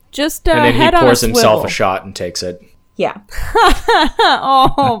fine. Just and then head he on pours a himself swivel. a shot and takes it. Yeah.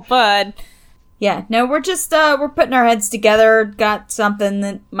 Oh, bud. Yeah. No, we're just we're putting our heads together. Got something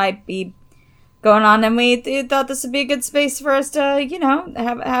that might be going on, and we thought this would be a good space for us to,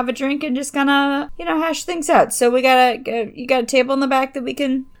 have a drink and just kind of, hash things out. So you got a table in the back that we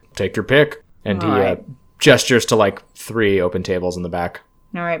can Take your pick. And All he right. gestures to like 3 open tables in the back.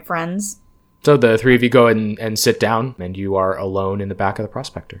 All right, friends. So the 3 of you go and sit down, and you are alone in the back of the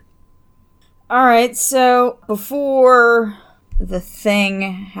Prospector. All right, so before the thing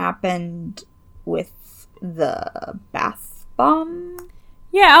happened with the bath bomb.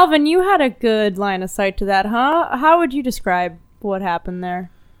 Yeah, Alvin, you had a good line of sight to that, huh? How would you describe what happened there?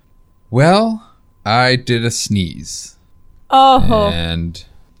 Well, I did a sneeze. Oh. And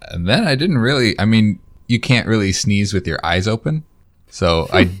then I didn't really... I mean, you can't really sneeze with your eyes open. So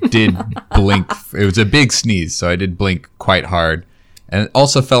I did blink. It was a big sneeze, so I did blink quite hard. And it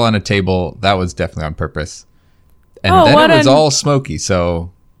also fell on a table. That was definitely on purpose. And then it was all smoky,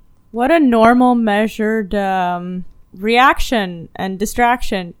 so... What a normal, measured reaction and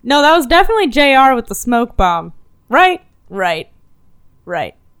distraction. No, that was definitely JR with the smoke bomb. Right.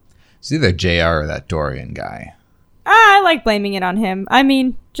 It's either JR or that Dorian guy. I like blaming it on him. I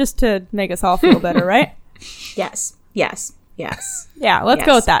mean, just to make us all feel better, right? Yes. Yeah, let's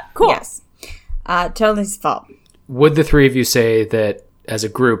go with that. Cool. Yes. Totally his fault. Would the 3 of you say that as a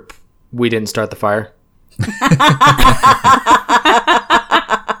group, we didn't start the fire?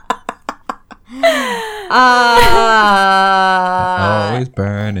 Always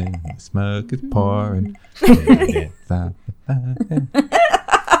burning, smoke is pouring.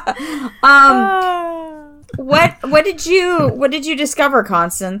 What did you discover,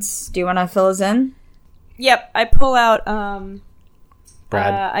 Constance? Do you want to fill us in? Yep, I pull out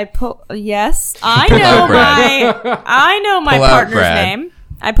Brad? yes. I Pull know out Brad. I know my Pull out partner's Brad. name.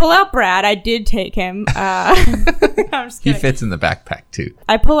 I pull out Brad. I did take him. I'm just He kidding. fits in the backpack, too.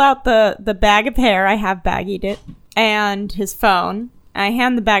 I pull out the bag of hair. I have baggied it. And his phone. I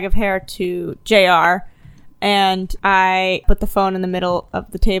hand the bag of hair to JR. And I put the phone in the middle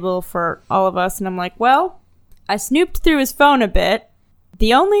of the table for all of us. And I'm like, well, I snooped through his phone a bit.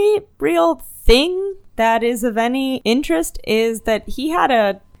 The only real thing that is of any interest is that he had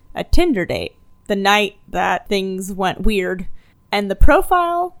a Tinder date the night that things went weird. And the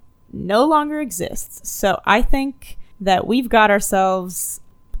profile no longer exists. So I think that we've got ourselves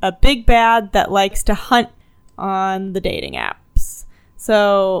a big bad that likes to hunt on the dating apps.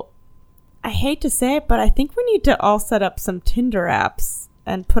 So I hate to say it, but I think we need to all set up some Tinder apps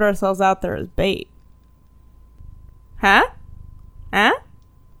and put ourselves out there as bait. Huh?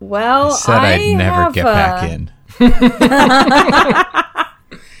 Well, I said I'd never get back in.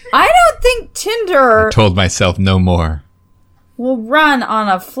 I don't think Tinder Told myself no more. will run on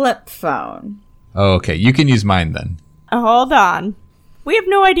a flip phone. Oh, okay. You can use mine then. Hold on. We have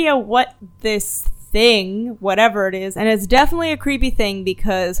no idea what this thing, whatever it is, and it's definitely a creepy thing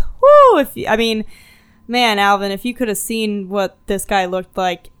because, man, Alvin, if you could have seen what this guy looked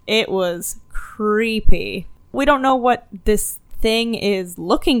like, it was creepy. We don't know what this thing is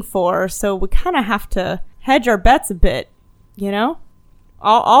looking for, so we kind of have to hedge our bets a bit, you know?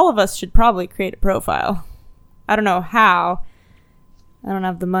 All of us should probably create a profile. I don't know how. I don't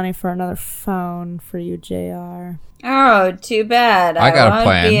have the money for another phone for you, JR. Oh, too bad. I got a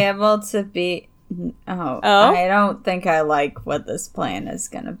plan. Be able to be... Oh, I don't think I like what this plan is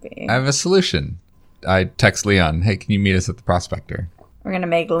going to be. I have a solution. I text Leon, hey, can you meet us at the Prospector? We're going to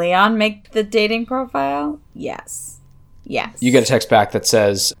make Leon make the dating profile? Yes. You get a text back that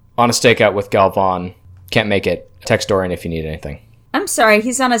says, on a stakeout with Galvan. Can't make it. Text Dorian if you need anything. I'm sorry,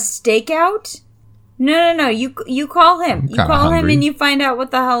 he's on a stakeout? No. You call him. You call him and you find out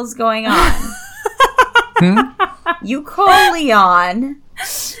what the hell's going on. You call Leon.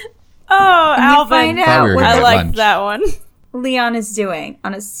 Oh, Alvin. You find out what I like that one. Leon is doing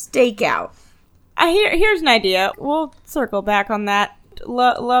on a stakeout. Here's an idea. We'll circle back on that.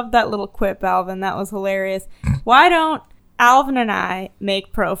 Love that little quip, Alvin. That was hilarious. Why don't Alvin and I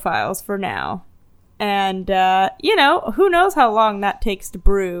make profiles for now? And, who knows how long that takes to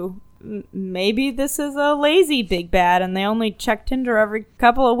brew. Maybe this is a lazy big bad and they only check Tinder every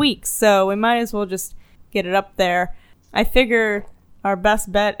couple of weeks. So we might as well just get it up there. I figure our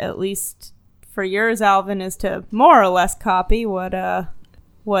best bet, at least for yours, Alvin, is to more or less copy what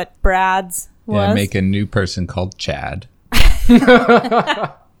Brad's was. Yeah, make a new person called Chad.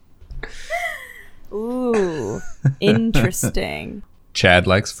 Ooh, interesting. Chad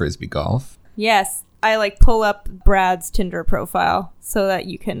likes frisbee golf. Yes, I pull up Brad's Tinder profile so that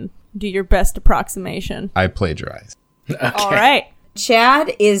you can do your best approximation. I plagiarize. Okay. All right.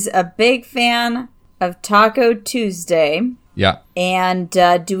 Chad is a big fan of Taco Tuesday. Yeah. And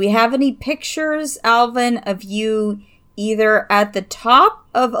do we have any pictures, Alvin, of you either at the top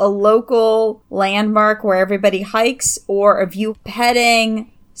of a local landmark where everybody hikes or of you petting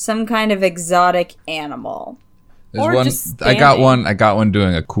some kind of exotic animal? There's Or one. just I got one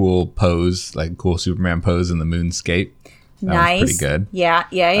doing a cool pose, like cool Superman pose in the moonscape. That Nice. was pretty good.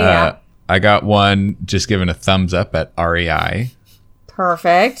 Yeah. I got one just giving a thumbs up at REI.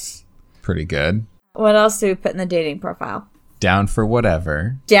 Perfect. Pretty good. What else do we put in the dating profile? Down for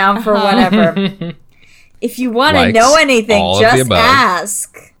whatever. Down for whatever. If you want to Likes know anything, all of the just above.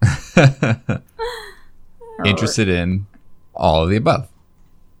 ask. Interested in all of the above.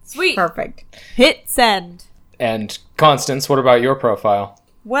 Sweet. Perfect. Hit send. And Constance, what about your profile?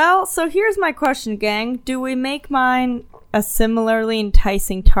 Well, so here's my question, gang. Do we make mine a similarly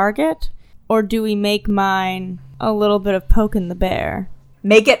enticing target? Or do we make mine a little bit of poking the bear?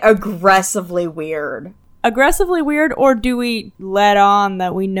 Make it aggressively weird. Aggressively weird, or do we let on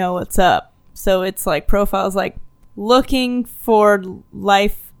that we know what's up? So it's like profiles like looking for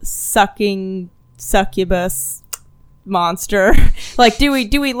life-sucking succubus monster. Like, do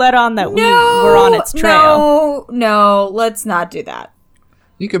we let on that we're on its trail? No, let's not do that.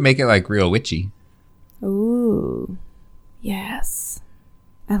 You could make it like real witchy. Ooh, yes,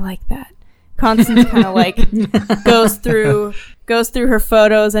 I like that. Constance kind of like goes through her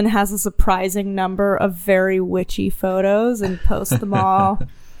photos and has a surprising number of very witchy photos and posts them all.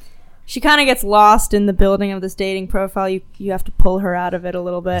 She kind of gets lost in the building of this dating profile. You have to pull her out of it a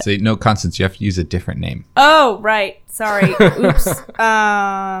little bit. So no, Constance, you have to use a different name. Oh, right. Sorry. Oops.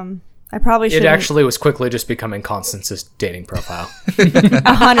 I probably should. It actually was quickly just becoming Constance's dating profile.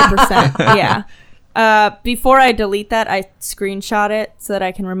 100%. Yeah. Before I delete that, I screenshot it so that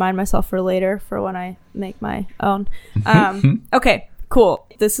I can remind myself for later for when I make my own. Okay, cool.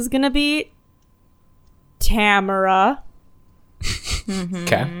 This is going to be Tamara.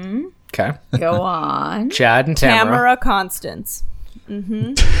 Okay. Go on. Chad and Tamara. Tamara Constance.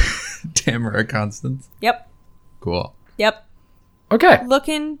 Tamara Constance. Yep. Cool. Yep. Okay.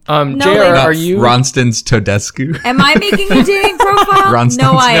 Looking. JR, ladies. are you... Ronstons Todescu? Am I making a dating profile? Ronstons.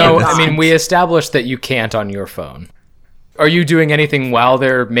 No, I am No, not. I mean, we established that you can't on your phone. Are you doing anything while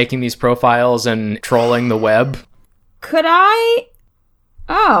they're making these profiles and trolling the web? Could I?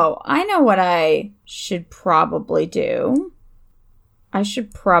 Oh, I know what I should probably do. I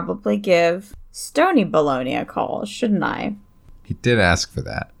should probably give Stony Baloney a call, shouldn't I? He did ask for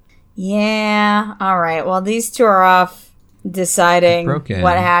that. Yeah. All right. Well, these two are off deciding Broke in.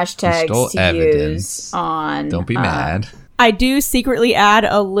 what You hashtags stole to evidence. use on. Don't be mad. I do secretly add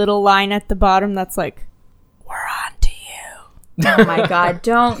a little line at the bottom that's like, "We're on to you." Oh my God!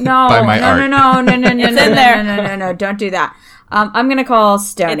 Don't no By my no art. no no no no no no in no there. no no no! Don't do that. I'm gonna call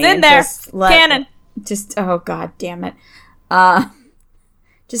Stoney. It's in there. Cannon. Oh god damn it.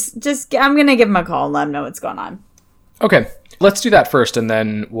 Just I'm gonna give him a call and let him know what's going on. Okay, let's do that first, and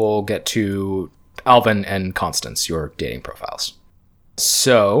then we'll get to Alvin and Constance, your dating profiles.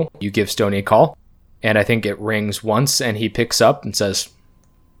 So you give Stoney a call, and I think it rings once, and he picks up and says,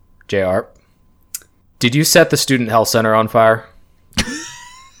 "JR, did you set the Student Health Center on fire?"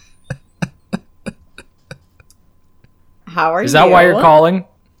 How are you? Is that why you're calling?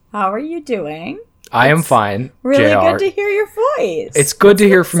 How are you doing? I am fine. Really JR. good to hear your voice. It's good to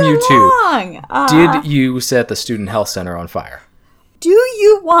hear from you too. Long. Did you set the Student Health Center on fire? Do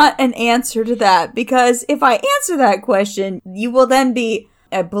you want an answer to that? Because if I answer that question, you will then be,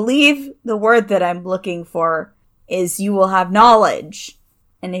 I believe the word that I'm looking for is you will have knowledge.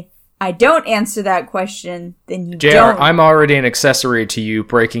 And if I don't answer that question, then you JR, don't. I'm already an accessory to you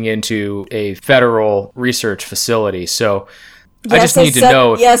breaking into a federal research facility, so I just need to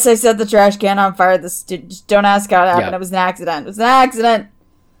know if... Yes, I set the trash can on fire. Just don't ask how it happened. Yeah. It was an accident. It was an accident.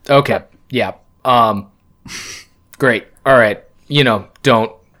 Okay, yeah. Great. All right.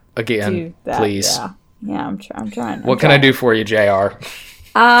 Don't, again, Do that, please. Yeah, I'm trying. What can I do for you, JR?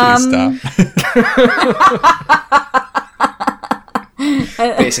 Please stop.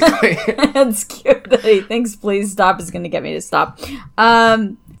 Basically. It's cute that he thinks "please stop" is going to get me to stop.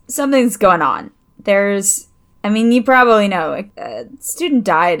 Something's going on. You probably know, a student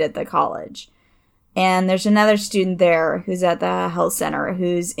died at the college. And there's another student there who's at the health center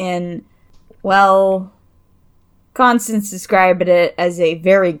who's in, well, Constance described it as a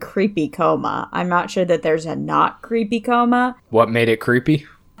very creepy coma. I'm not sure that there's a not creepy coma. What made it creepy?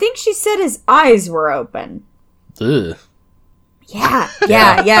 I think she said his eyes were open. Ugh. Yeah.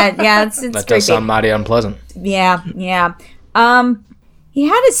 It's That creepy. does sound mighty unpleasant. Yeah. He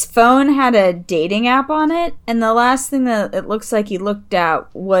had his phone had a dating app on it, and the last thing that it looks like he looked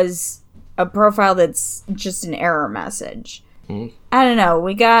at was a profile that's just an error message. I don't know.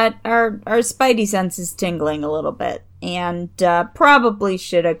 We got our spidey senses tingling a little bit, and probably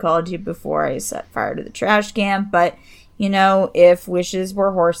should have called you before I set fire to the trash can. But if wishes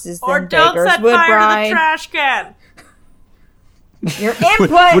were horses, then beggars would ride. To the trash can. Your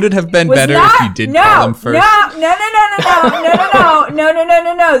input Would it have been was better not, if you did call him first?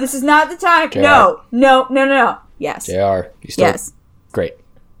 No. This is not the time. JR. No. Yes. JR, you still... Yes. Great.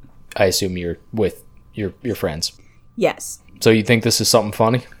 I assume you're with your friends. Yes. So you think this is something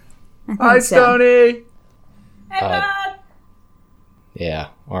funny? Hi, Stoney. Yeah,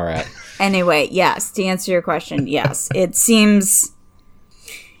 all right. Anyway, yes, to answer your question, yes. It seems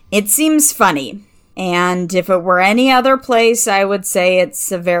funny. And if it were any other place, I would say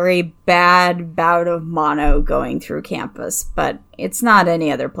it's a very bad bout of mono going through campus. But it's not any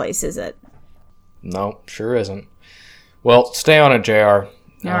other place, is it? No, sure isn't. Well, stay on it, JR. All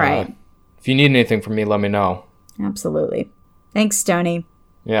right. If you need anything from me, let me know. Absolutely. Thanks, Stoney.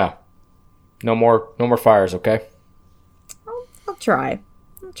 Yeah. No more fires, okay? I'll try.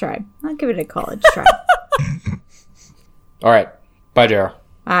 I'll give it a college try. All right. Bye, JR.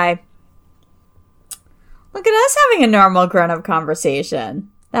 Bye. Look at us having a normal grown-up conversation.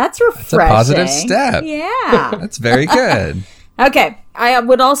 That's refreshing. That's a positive step. Yeah. That's very good. Okay. I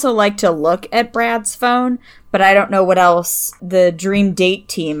would also like to look at Brad's phone, but I don't know what else the Dream Date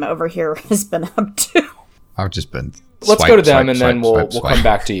team over here has been up to. I've just been Let's go to them, and then we'll come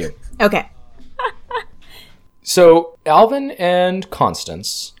back to you. Okay. So, Alvin and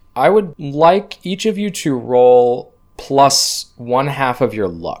Constance, I would like each of you to roll plus 1/2 of your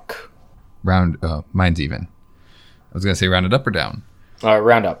luck. Mine's even. I was going to say round it up or down. All right,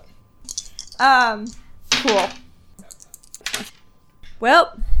 round up. Cool.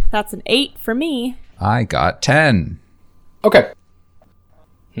 Well, that's an 8 for me. I got 10. Okay.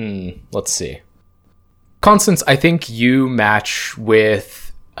 Let's see. Constance, I think you match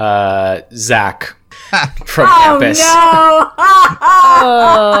with Zach from campus. Oh,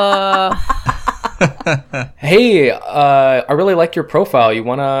 no! Hey, I really like your profile. You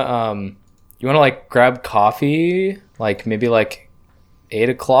wanna like grab coffee? Like maybe like 8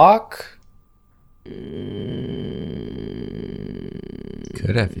 o'clock? Could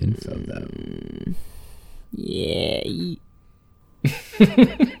have info though. Yeah.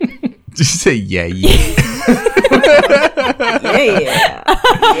 Did you say yeah?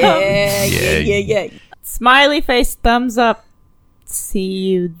 Yeah. Smiley face, thumbs up. See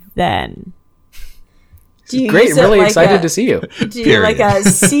you then. Great, really excited to see you. Do you like a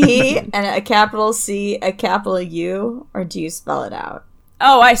C and a capital C, a capital U, or do you spell it out?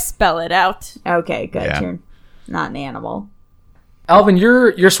 Oh, I spell it out. Okay, good. Yeah. You're not an animal. Alvin,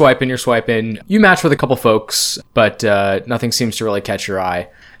 you're swiping. You match with a couple folks, but nothing seems to really catch your eye.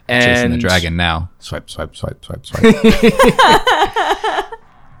 And Chasing the dragon now. Swipe.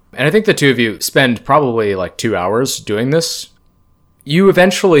 And I think the two of you spend probably like 2 hours doing this. You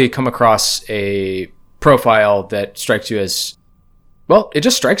eventually come across a profile that strikes you as, well, it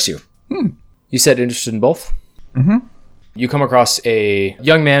just strikes you. You said interested in both? Mm-hmm. You come across a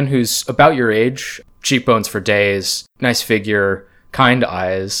young man who's about your age, cheekbones for days, nice figure, kind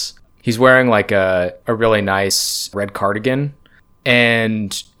eyes. He's wearing like a really nice red cardigan.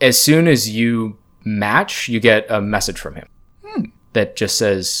 And as soon as you match, you get a message from him that just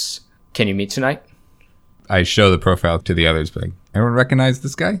says, "Can you meet tonight?" I show the profile to the others, but everyone recognize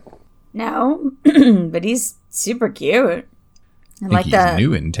this guy? No, but he's super cute. I think he's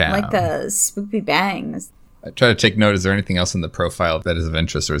new in town. Like the swoopy bangs. I try to take note. Is there anything else in the profile that is of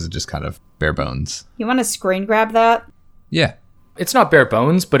interest, or is it just kind of bare bones? You want to screen grab that? Yeah. It's not bare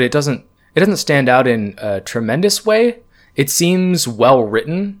bones, but it doesn't stand out in a tremendous way. It seems well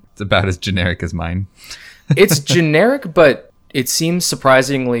written. It's about as generic as mine. It's generic, but it seems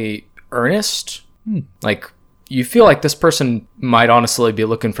surprisingly earnest. Like, you feel like this person might honestly be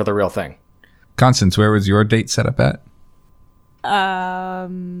looking for the real thing. Constance, where was your date set up at?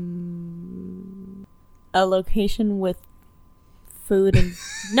 A location with food and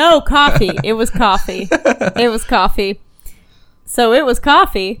no coffee. It was coffee. So it was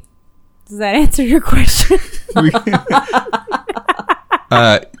coffee. Does that answer your question?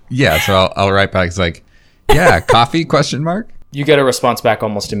 Yeah. So I'll write back. It's like, yeah, coffee? ? You get a response back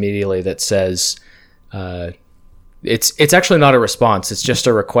almost immediately that says, it's actually not a response. It's just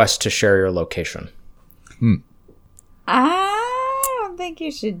a request to share your location. I don't think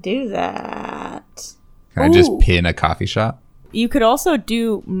you should do that. Can I just pin a coffee shop? You could also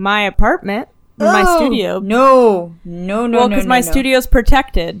do my apartment or my studio. No. Well, because my studio's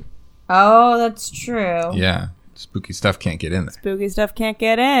protected. Oh, that's true. Yeah. Spooky stuff can't get in there. Spooky stuff can't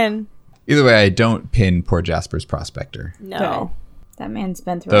get in. Either way, I don't pin poor Jasper's prospector. No. Good. That man's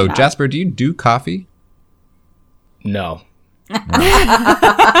been through Though, a lot. Jasper, do you do coffee? No.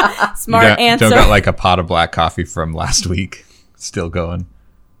 Smart answer. Don't got like a pot of black coffee from last week still going?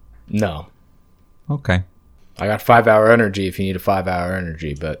 No. Okay. I got 5-hour energy if you need a 5-hour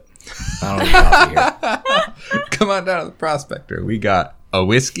energy, but I don't need coffee here. Come on down to the prospector. We got a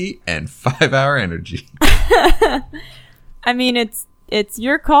whiskey and 5-hour energy. I mean, it's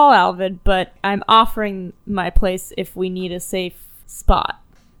your call, Alvin, but I'm offering my place if we need a safe spot.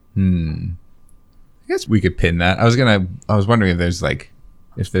 I guess we could pin that. I was wondering if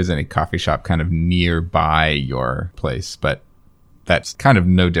there's any coffee shop kind of nearby your place, but that's kind of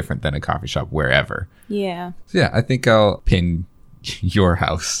no different than a coffee shop wherever. Yeah. So yeah, I think I'll pin your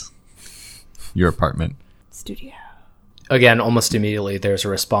house, your apartment. Studio. Again, almost immediately, there's a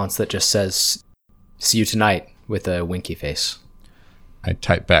response that just says, "See you tonight," with a winky face. I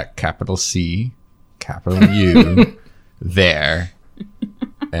type back capital C, capital U, there,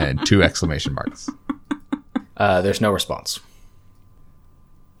 and 2 exclamation marks. There's no response.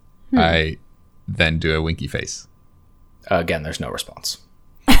 I then do a winky face. Again, there's no response.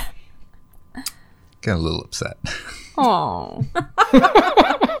 Get a little upset. Oh.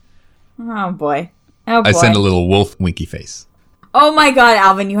 Oh, boy. Oh, boy. I send a little wolf winky face. Oh, my God,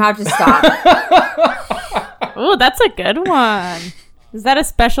 Alvin, you have to stop. Oh, that's a good one. Is that a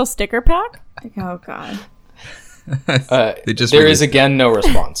special sticker pack? Oh, God. There is again no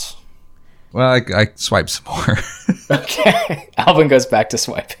response. Well, I swipe some more. Okay. Alvin goes back to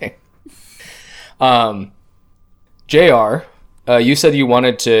swiping. JR, you said you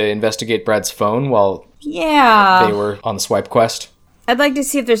wanted to investigate Brad's phone while they were on the swipe quest. I'd like to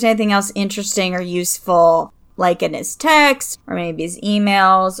see if there's anything else interesting or useful, like in his text, or maybe his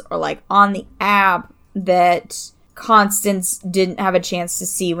emails, or like on the app that Constance didn't have a chance to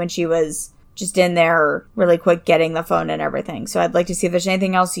see when she was just in there really quick getting the phone and everything. So I'd like to see if there's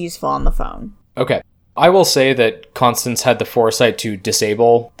anything else useful on the phone. Okay. I will say that Constance had the foresight to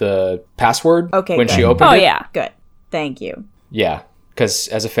disable the password when she opened it. Oh, yeah. Good. Thank you. Yeah, because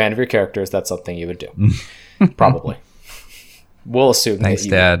as a fan of your characters, that's something you would do. Probably. We'll assume Thanks, that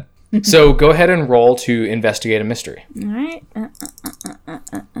you Dad. would. So go ahead and roll to investigate a mystery. All right.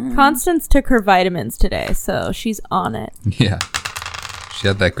 Constance took her vitamins today, so she's on it. Yeah. She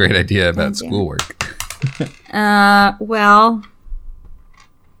had that great idea about schoolwork. Well,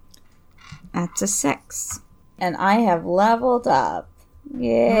 that's a 6. And I have leveled up.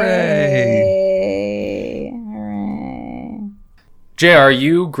 Yay. Hooray. JR,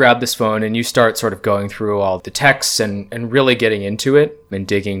 you grab this phone and you start sort of going through all the texts and really getting into it and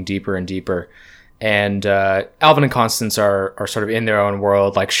digging deeper and deeper. And Alvin and Constance are sort of in their own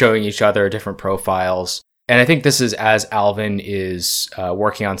world, like showing each other different profiles. And I think this is as Alvin is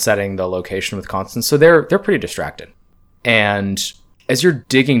working on setting the location with Constance. So they're pretty distracted. And as you're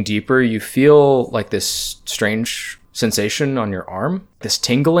digging deeper, you feel like this strange sensation on your arm, this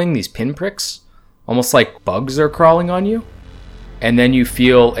tingling, these pinpricks, almost like bugs are crawling on you. And then you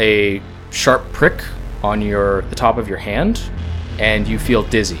feel a sharp prick on the top of your hand, and you feel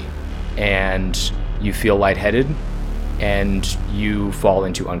dizzy. And you feel lightheaded, and you fall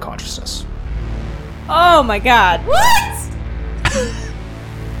into unconsciousness. Oh my god. What?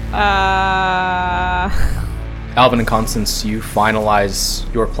 Alvin and Constance, you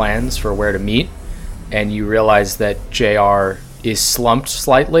finalize your plans for where to meet, and you realize that JR is slumped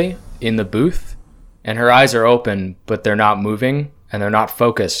slightly in the booth, and her eyes are open, but they're not moving, and they're not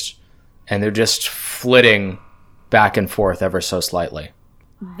focused, and they're just flitting back and forth ever so slightly.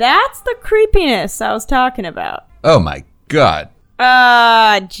 That's the creepiness I was talking about. Oh my god.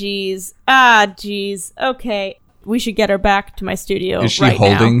 Jeez. Okay. We should get her back to my studio. Is she right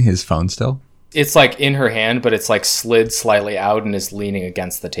holding now. his phone still? It's like in her hand, but it's like slid slightly out and is leaning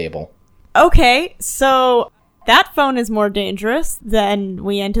against the table. Okay, so that phone is more dangerous than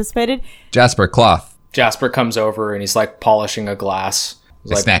we anticipated. Jasper, cloth. Jasper comes over and he's like polishing a glass.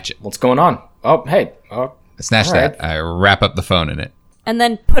 He's I like, snatch it. What's going on? Oh, hey. Oh, I snatch all that. right. I wrap up the phone in it. And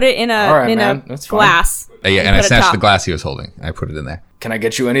then put it in a All right, man. That's fine. glass. Yeah, and I put it snatched top. the glass he was holding. I put it in there. Can I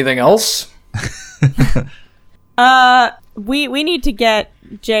get you anything else? We need to get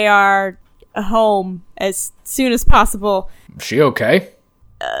JR home as soon as possible. Is she okay?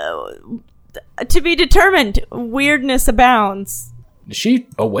 To be determined. Weirdness abounds. Is she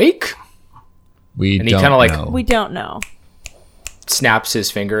awake? We And he don't kinda like- know. We don't know. Snaps his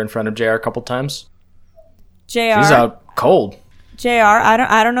finger in front of JR a couple times. JR. She's out cold. JR,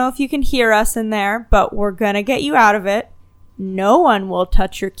 I don't know if you can hear us in there, but we're gonna get you out of it. No one will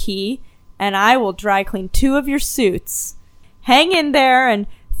touch your key, and I will dry clean 2 of your suits. Hang in there and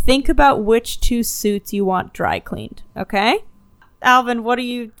think about which 2 suits you want dry cleaned, okay? Alvin, what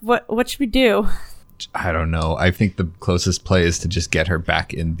should we do? I don't know. I think the closest play is to just get her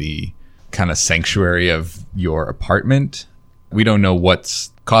back in the kind of sanctuary of your apartment. We don't know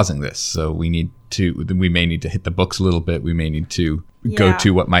what's causing this, so we may need to hit the books a little bit. We may need to go Yeah.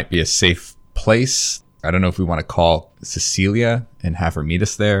 to what might be a safe place. I don't know if we want to call Cecilia and have her meet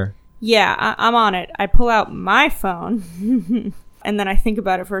us there. Yeah, I'm on it. I pull out my phone, and then I think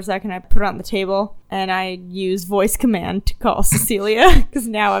about it for a second. I put it on the table, and I use voice command to call Cecilia, because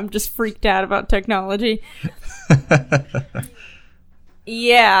now I'm just freaked out about technology.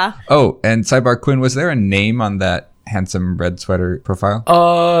 Yeah. Oh, and sidebar Quinn, was there a name on that handsome red sweater profile?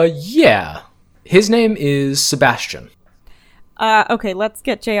 Yeah. His name is Sebastian. Okay, let's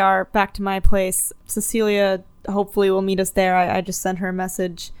get JR back to my place. Cecilia hopefully will meet us there. I just sent her a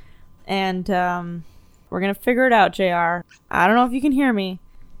message. And we're going to figure it out, JR. I don't know if you can hear me,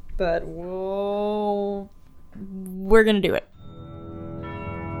 but we're going to do it.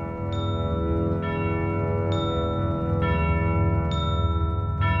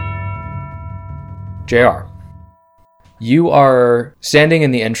 JR. You are standing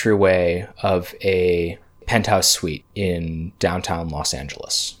in the entryway of a penthouse suite in downtown Los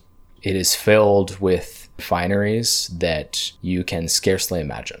Angeles. It is filled with fineries that you can scarcely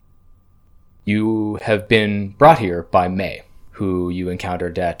imagine. You have been brought here by May, who you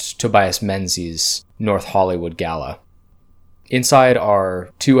encountered at Tobias Menzies' North Hollywood Gala. Inside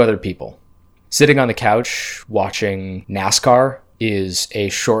are 2 other people. Sitting on the couch watching NASCAR is a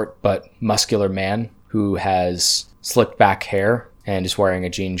short but muscular man who has slicked back hair and is wearing a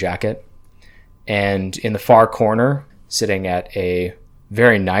jean jacket. And in the far corner, sitting at a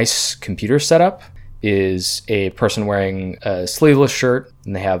very nice computer setup, is a person wearing a sleeveless shirt,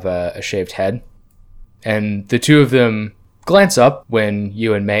 and they have a shaved head. And the 2 of them glance up when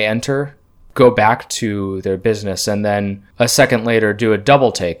you and May enter, go back to their business, and then a second later do a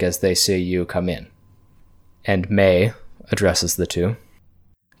double take as they see you come in. And May addresses the 2.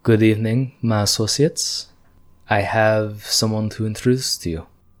 Good evening, my associates. I have someone to introduce to you.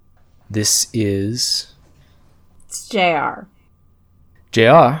 This is... It's JR.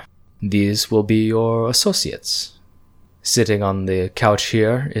 JR. These will be your associates. Sitting on the couch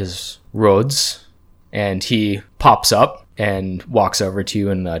here is Rhodes, and he pops up and walks over to you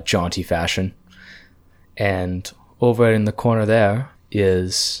in a jaunty fashion. And over in the corner there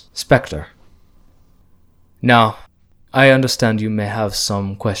is Spectre. Now, I understand you may have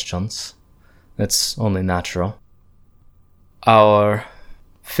some questions. That's only natural. Our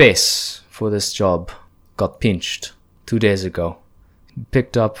face for this job got pinched 2 days ago.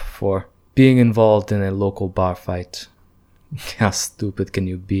 Picked up for being involved in a local bar fight. How stupid can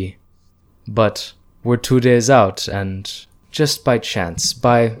you be? But we're 2 days out, and just by chance,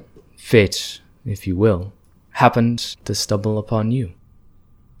 by fate, if you will, happened to stumble upon you.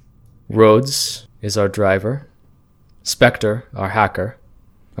 Rhodes is our driver. Spectre, our hacker.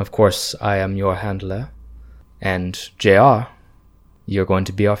 Of course, I am your handler. And JR, you're going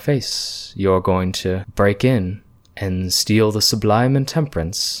to be our face. You're going to break in and steal the Sublime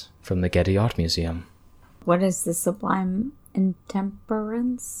Intemperance from the Getty Art Museum. What is the Sublime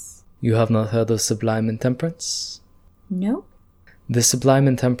Intemperance? You have not heard of Sublime Intemperance? Nope. The Sublime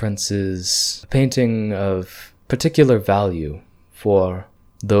Intemperance is a painting of particular value for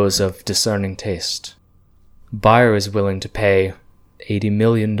those of discerning taste. Buyer is willing to pay $80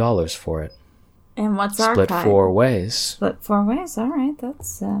 million for it. And what's Split archive? 4 ways. Split 4 ways. All right.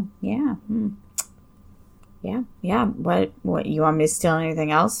 That's yeah. Yeah. What you want me to steal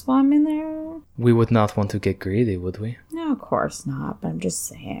anything else while I'm in there? We would not want to get greedy, would we? No, of course not. But I'm just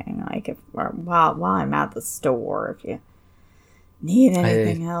saying, like, if while I'm at the store, if you need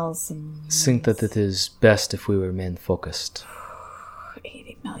anything else, think that it is best if we remain focused.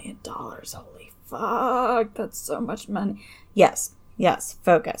 $80 million. Holy fuck! That's so much money. Yes.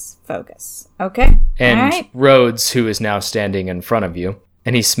 Focus. Okay. And all right. Rhodes, who is now standing in front of you,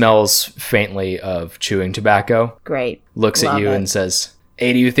 and he smells faintly of chewing tobacco, Great. looks at Love you it. and says,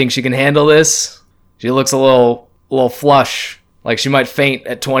 "Hey, do you think she can handle this?" She looks a little flush, like she might faint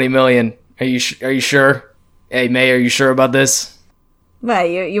at 20 million. Are you sure? Hey, May, are you sure about this? What,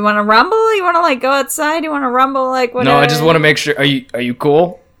 you want to rumble? You want to, like, go outside? You want to rumble, like, whatever? No, I just want to make sure. Are you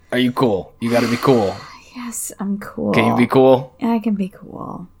cool? Are you cool? You got to be cool. Yes, I'm cool. Can you be cool? I can be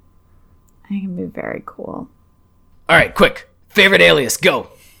cool. I can be very cool. All right, quick. Favorite alias, go.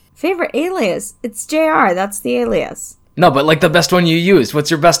 Favorite alias? It's JR. That's the alias. No, but like the best one you used.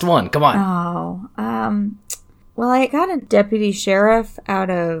 What's your best one? Come on. Well, I got a deputy sheriff out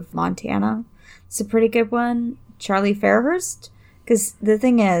of Montana. It's a pretty good one. Charlie Fairhurst. Because the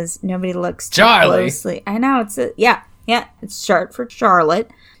thing is, nobody looks too Charlie? closely. I know, it's short for Charlotte.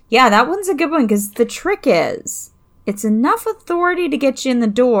 Yeah, that one's a good one, because the trick is, it's enough authority to get you in the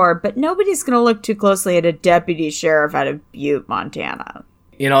door, but nobody's going to look too closely at a deputy sheriff out of Butte, Montana.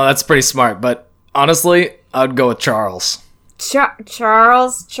 You know, that's pretty smart, but honestly, I'd go with Charles.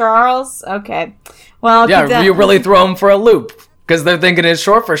 Charles? Okay. Well, Yeah, you really throw him for a loop, because they're thinking it's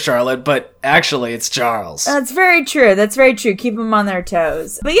short for Charlotte, but actually it's Charles. That's very true. Keep them on their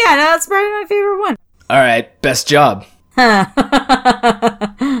toes. But yeah, no, that's probably my favorite one. All right, best job. That's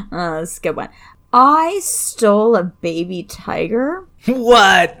a good one. I stole a baby tiger.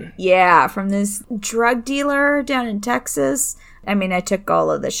 What? Yeah, from this drug dealer down in Texas. I mean, I took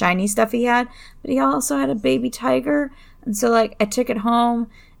all of the shiny stuff he had, but he also had a baby tiger. And so, like, I took it home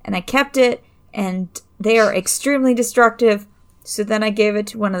and I kept it, and they are extremely destructive. So then I gave it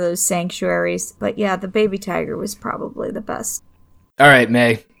to one of those sanctuaries. But yeah, the baby tiger was probably the best. All right,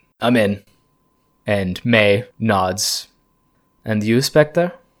 May, I'm in. And May nods. And you,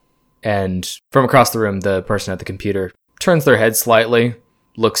 Spectre? And from across the room, the person at the computer turns their head slightly,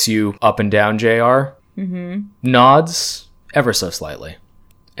 looks you up and down, JR, nods ever so slightly,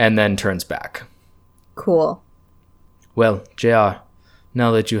 and then turns back. Cool. Well, JR,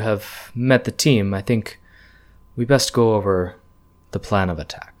 now that you have met the team, I think we best go over the plan of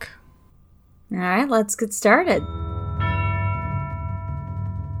attack. All right, let's get started.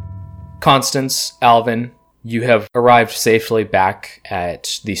 Constance, Alvin, you have arrived safely back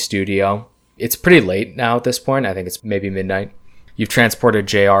at the studio. It's pretty late now at this point. I think it's maybe midnight. You've transported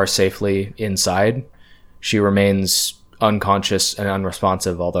JR safely inside. She remains unconscious and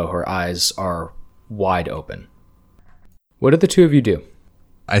unresponsive, although her eyes are wide open. What did the two of you do?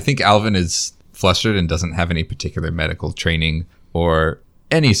 I think Alvin is flustered and doesn't have any particular medical training or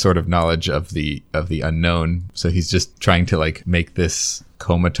any sort of knowledge of the unknown. So he's just trying to, like, make this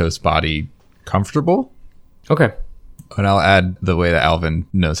comatose body comfortable. Okay. And I'll add, the way that Alvin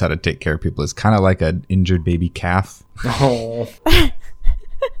knows how to take care of people is kind of like an injured baby calf. Oh.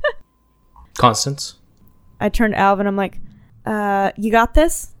 Constance? I turned to Alvin. I'm like, you got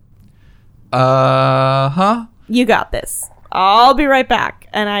this? Huh? You got this. I'll be right back.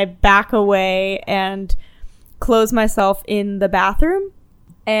 And I back away and close myself in the bathroom.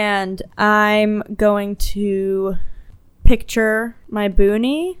 And I'm going to picture my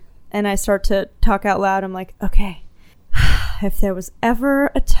boonie. And I start to talk out loud. I'm like, okay, if there was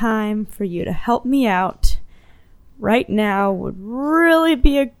ever a time for you to help me out, right now would really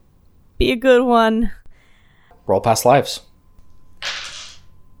be a good one. Roll past lives.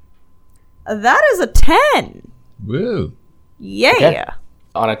 That is a 10. Woo. Yeah. Okay.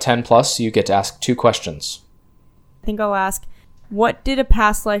 On a 10 plus, you get to ask 2 questions. I think I'll ask, what did a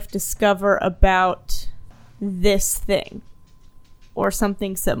past life discover about this thing? Or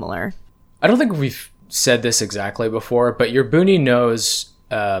something similar. I don't think we've said this exactly before, but your Boonie knows...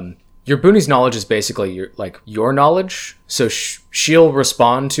 your Boonie's knowledge is basically your knowledge. So she'll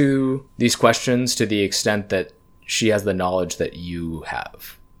respond to these questions to the extent that she has the knowledge that you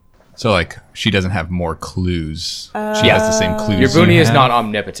have. So, like, she doesn't have more clues. She has the same clues. Your Boonie is not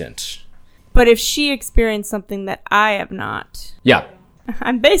omnipotent. But if she experienced something that I have not... Yeah.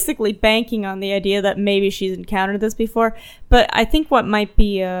 I'm basically banking on the idea that maybe she's encountered this before. But I think what might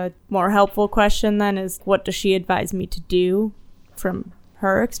be a more helpful question then is, what does she advise me to do from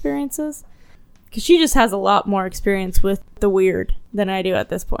her experiences? Because she just has a lot more experience with the weird than I do at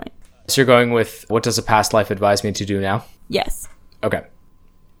this point. So you're going with, what does a past life advise me to do now? Yes. Okay.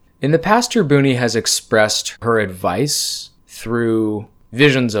 In the past, your Boonie has expressed her advice through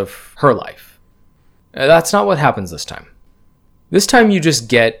visions of her life. That's not what happens this time. This time you just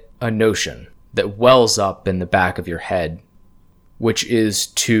get a notion that wells up in the back of your head, which is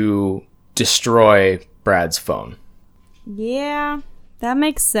to destroy Brad's phone. Yeah, that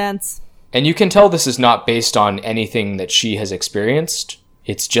makes sense. And you can tell this is not based on anything that she has experienced.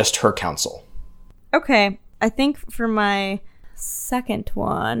 It's just her counsel. Okay, I think for my second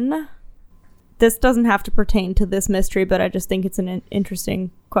one, this doesn't have to pertain to this mystery, but I just think it's an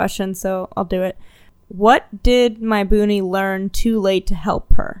interesting question, so I'll do it. What did my Boonie learn too late to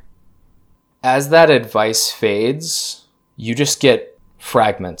help her? As that advice fades, you just get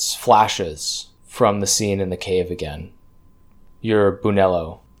fragments, flashes from the scene in the cave again. You're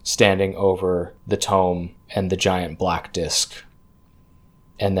Boonello standing over the tome and the giant black disc,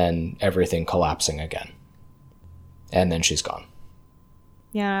 and then everything collapsing again. And then she's gone.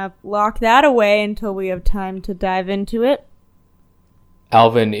 Yeah, lock that away until we have time to dive into it.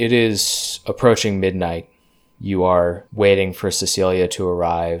 Alvin, it is approaching midnight. You are waiting for Cecilia to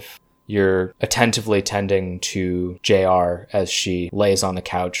arrive. You're attentively tending to JR as she lays on the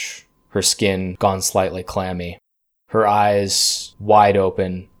couch, her skin gone slightly clammy, her eyes wide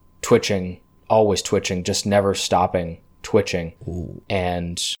open, twitching, always twitching, just never stopping twitching. Ooh.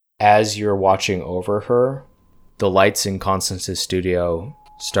 And as you're watching over her, the lights in Constance's studio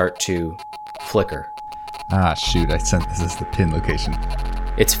start to flicker. Ah, shoot, I sent this as the pin location.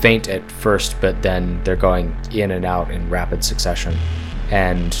 It's faint at first, but then they're going in and out in rapid succession.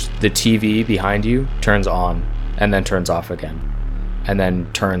 And the TV behind you turns on and then turns off again. And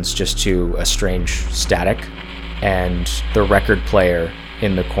then turns just to a strange static. And the record player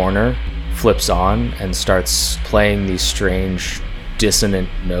in the corner flips on and starts playing these strange dissonant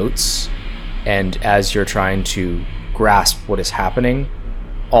notes. And as you're trying to grasp what is happening,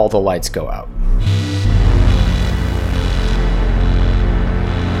 all the lights go out.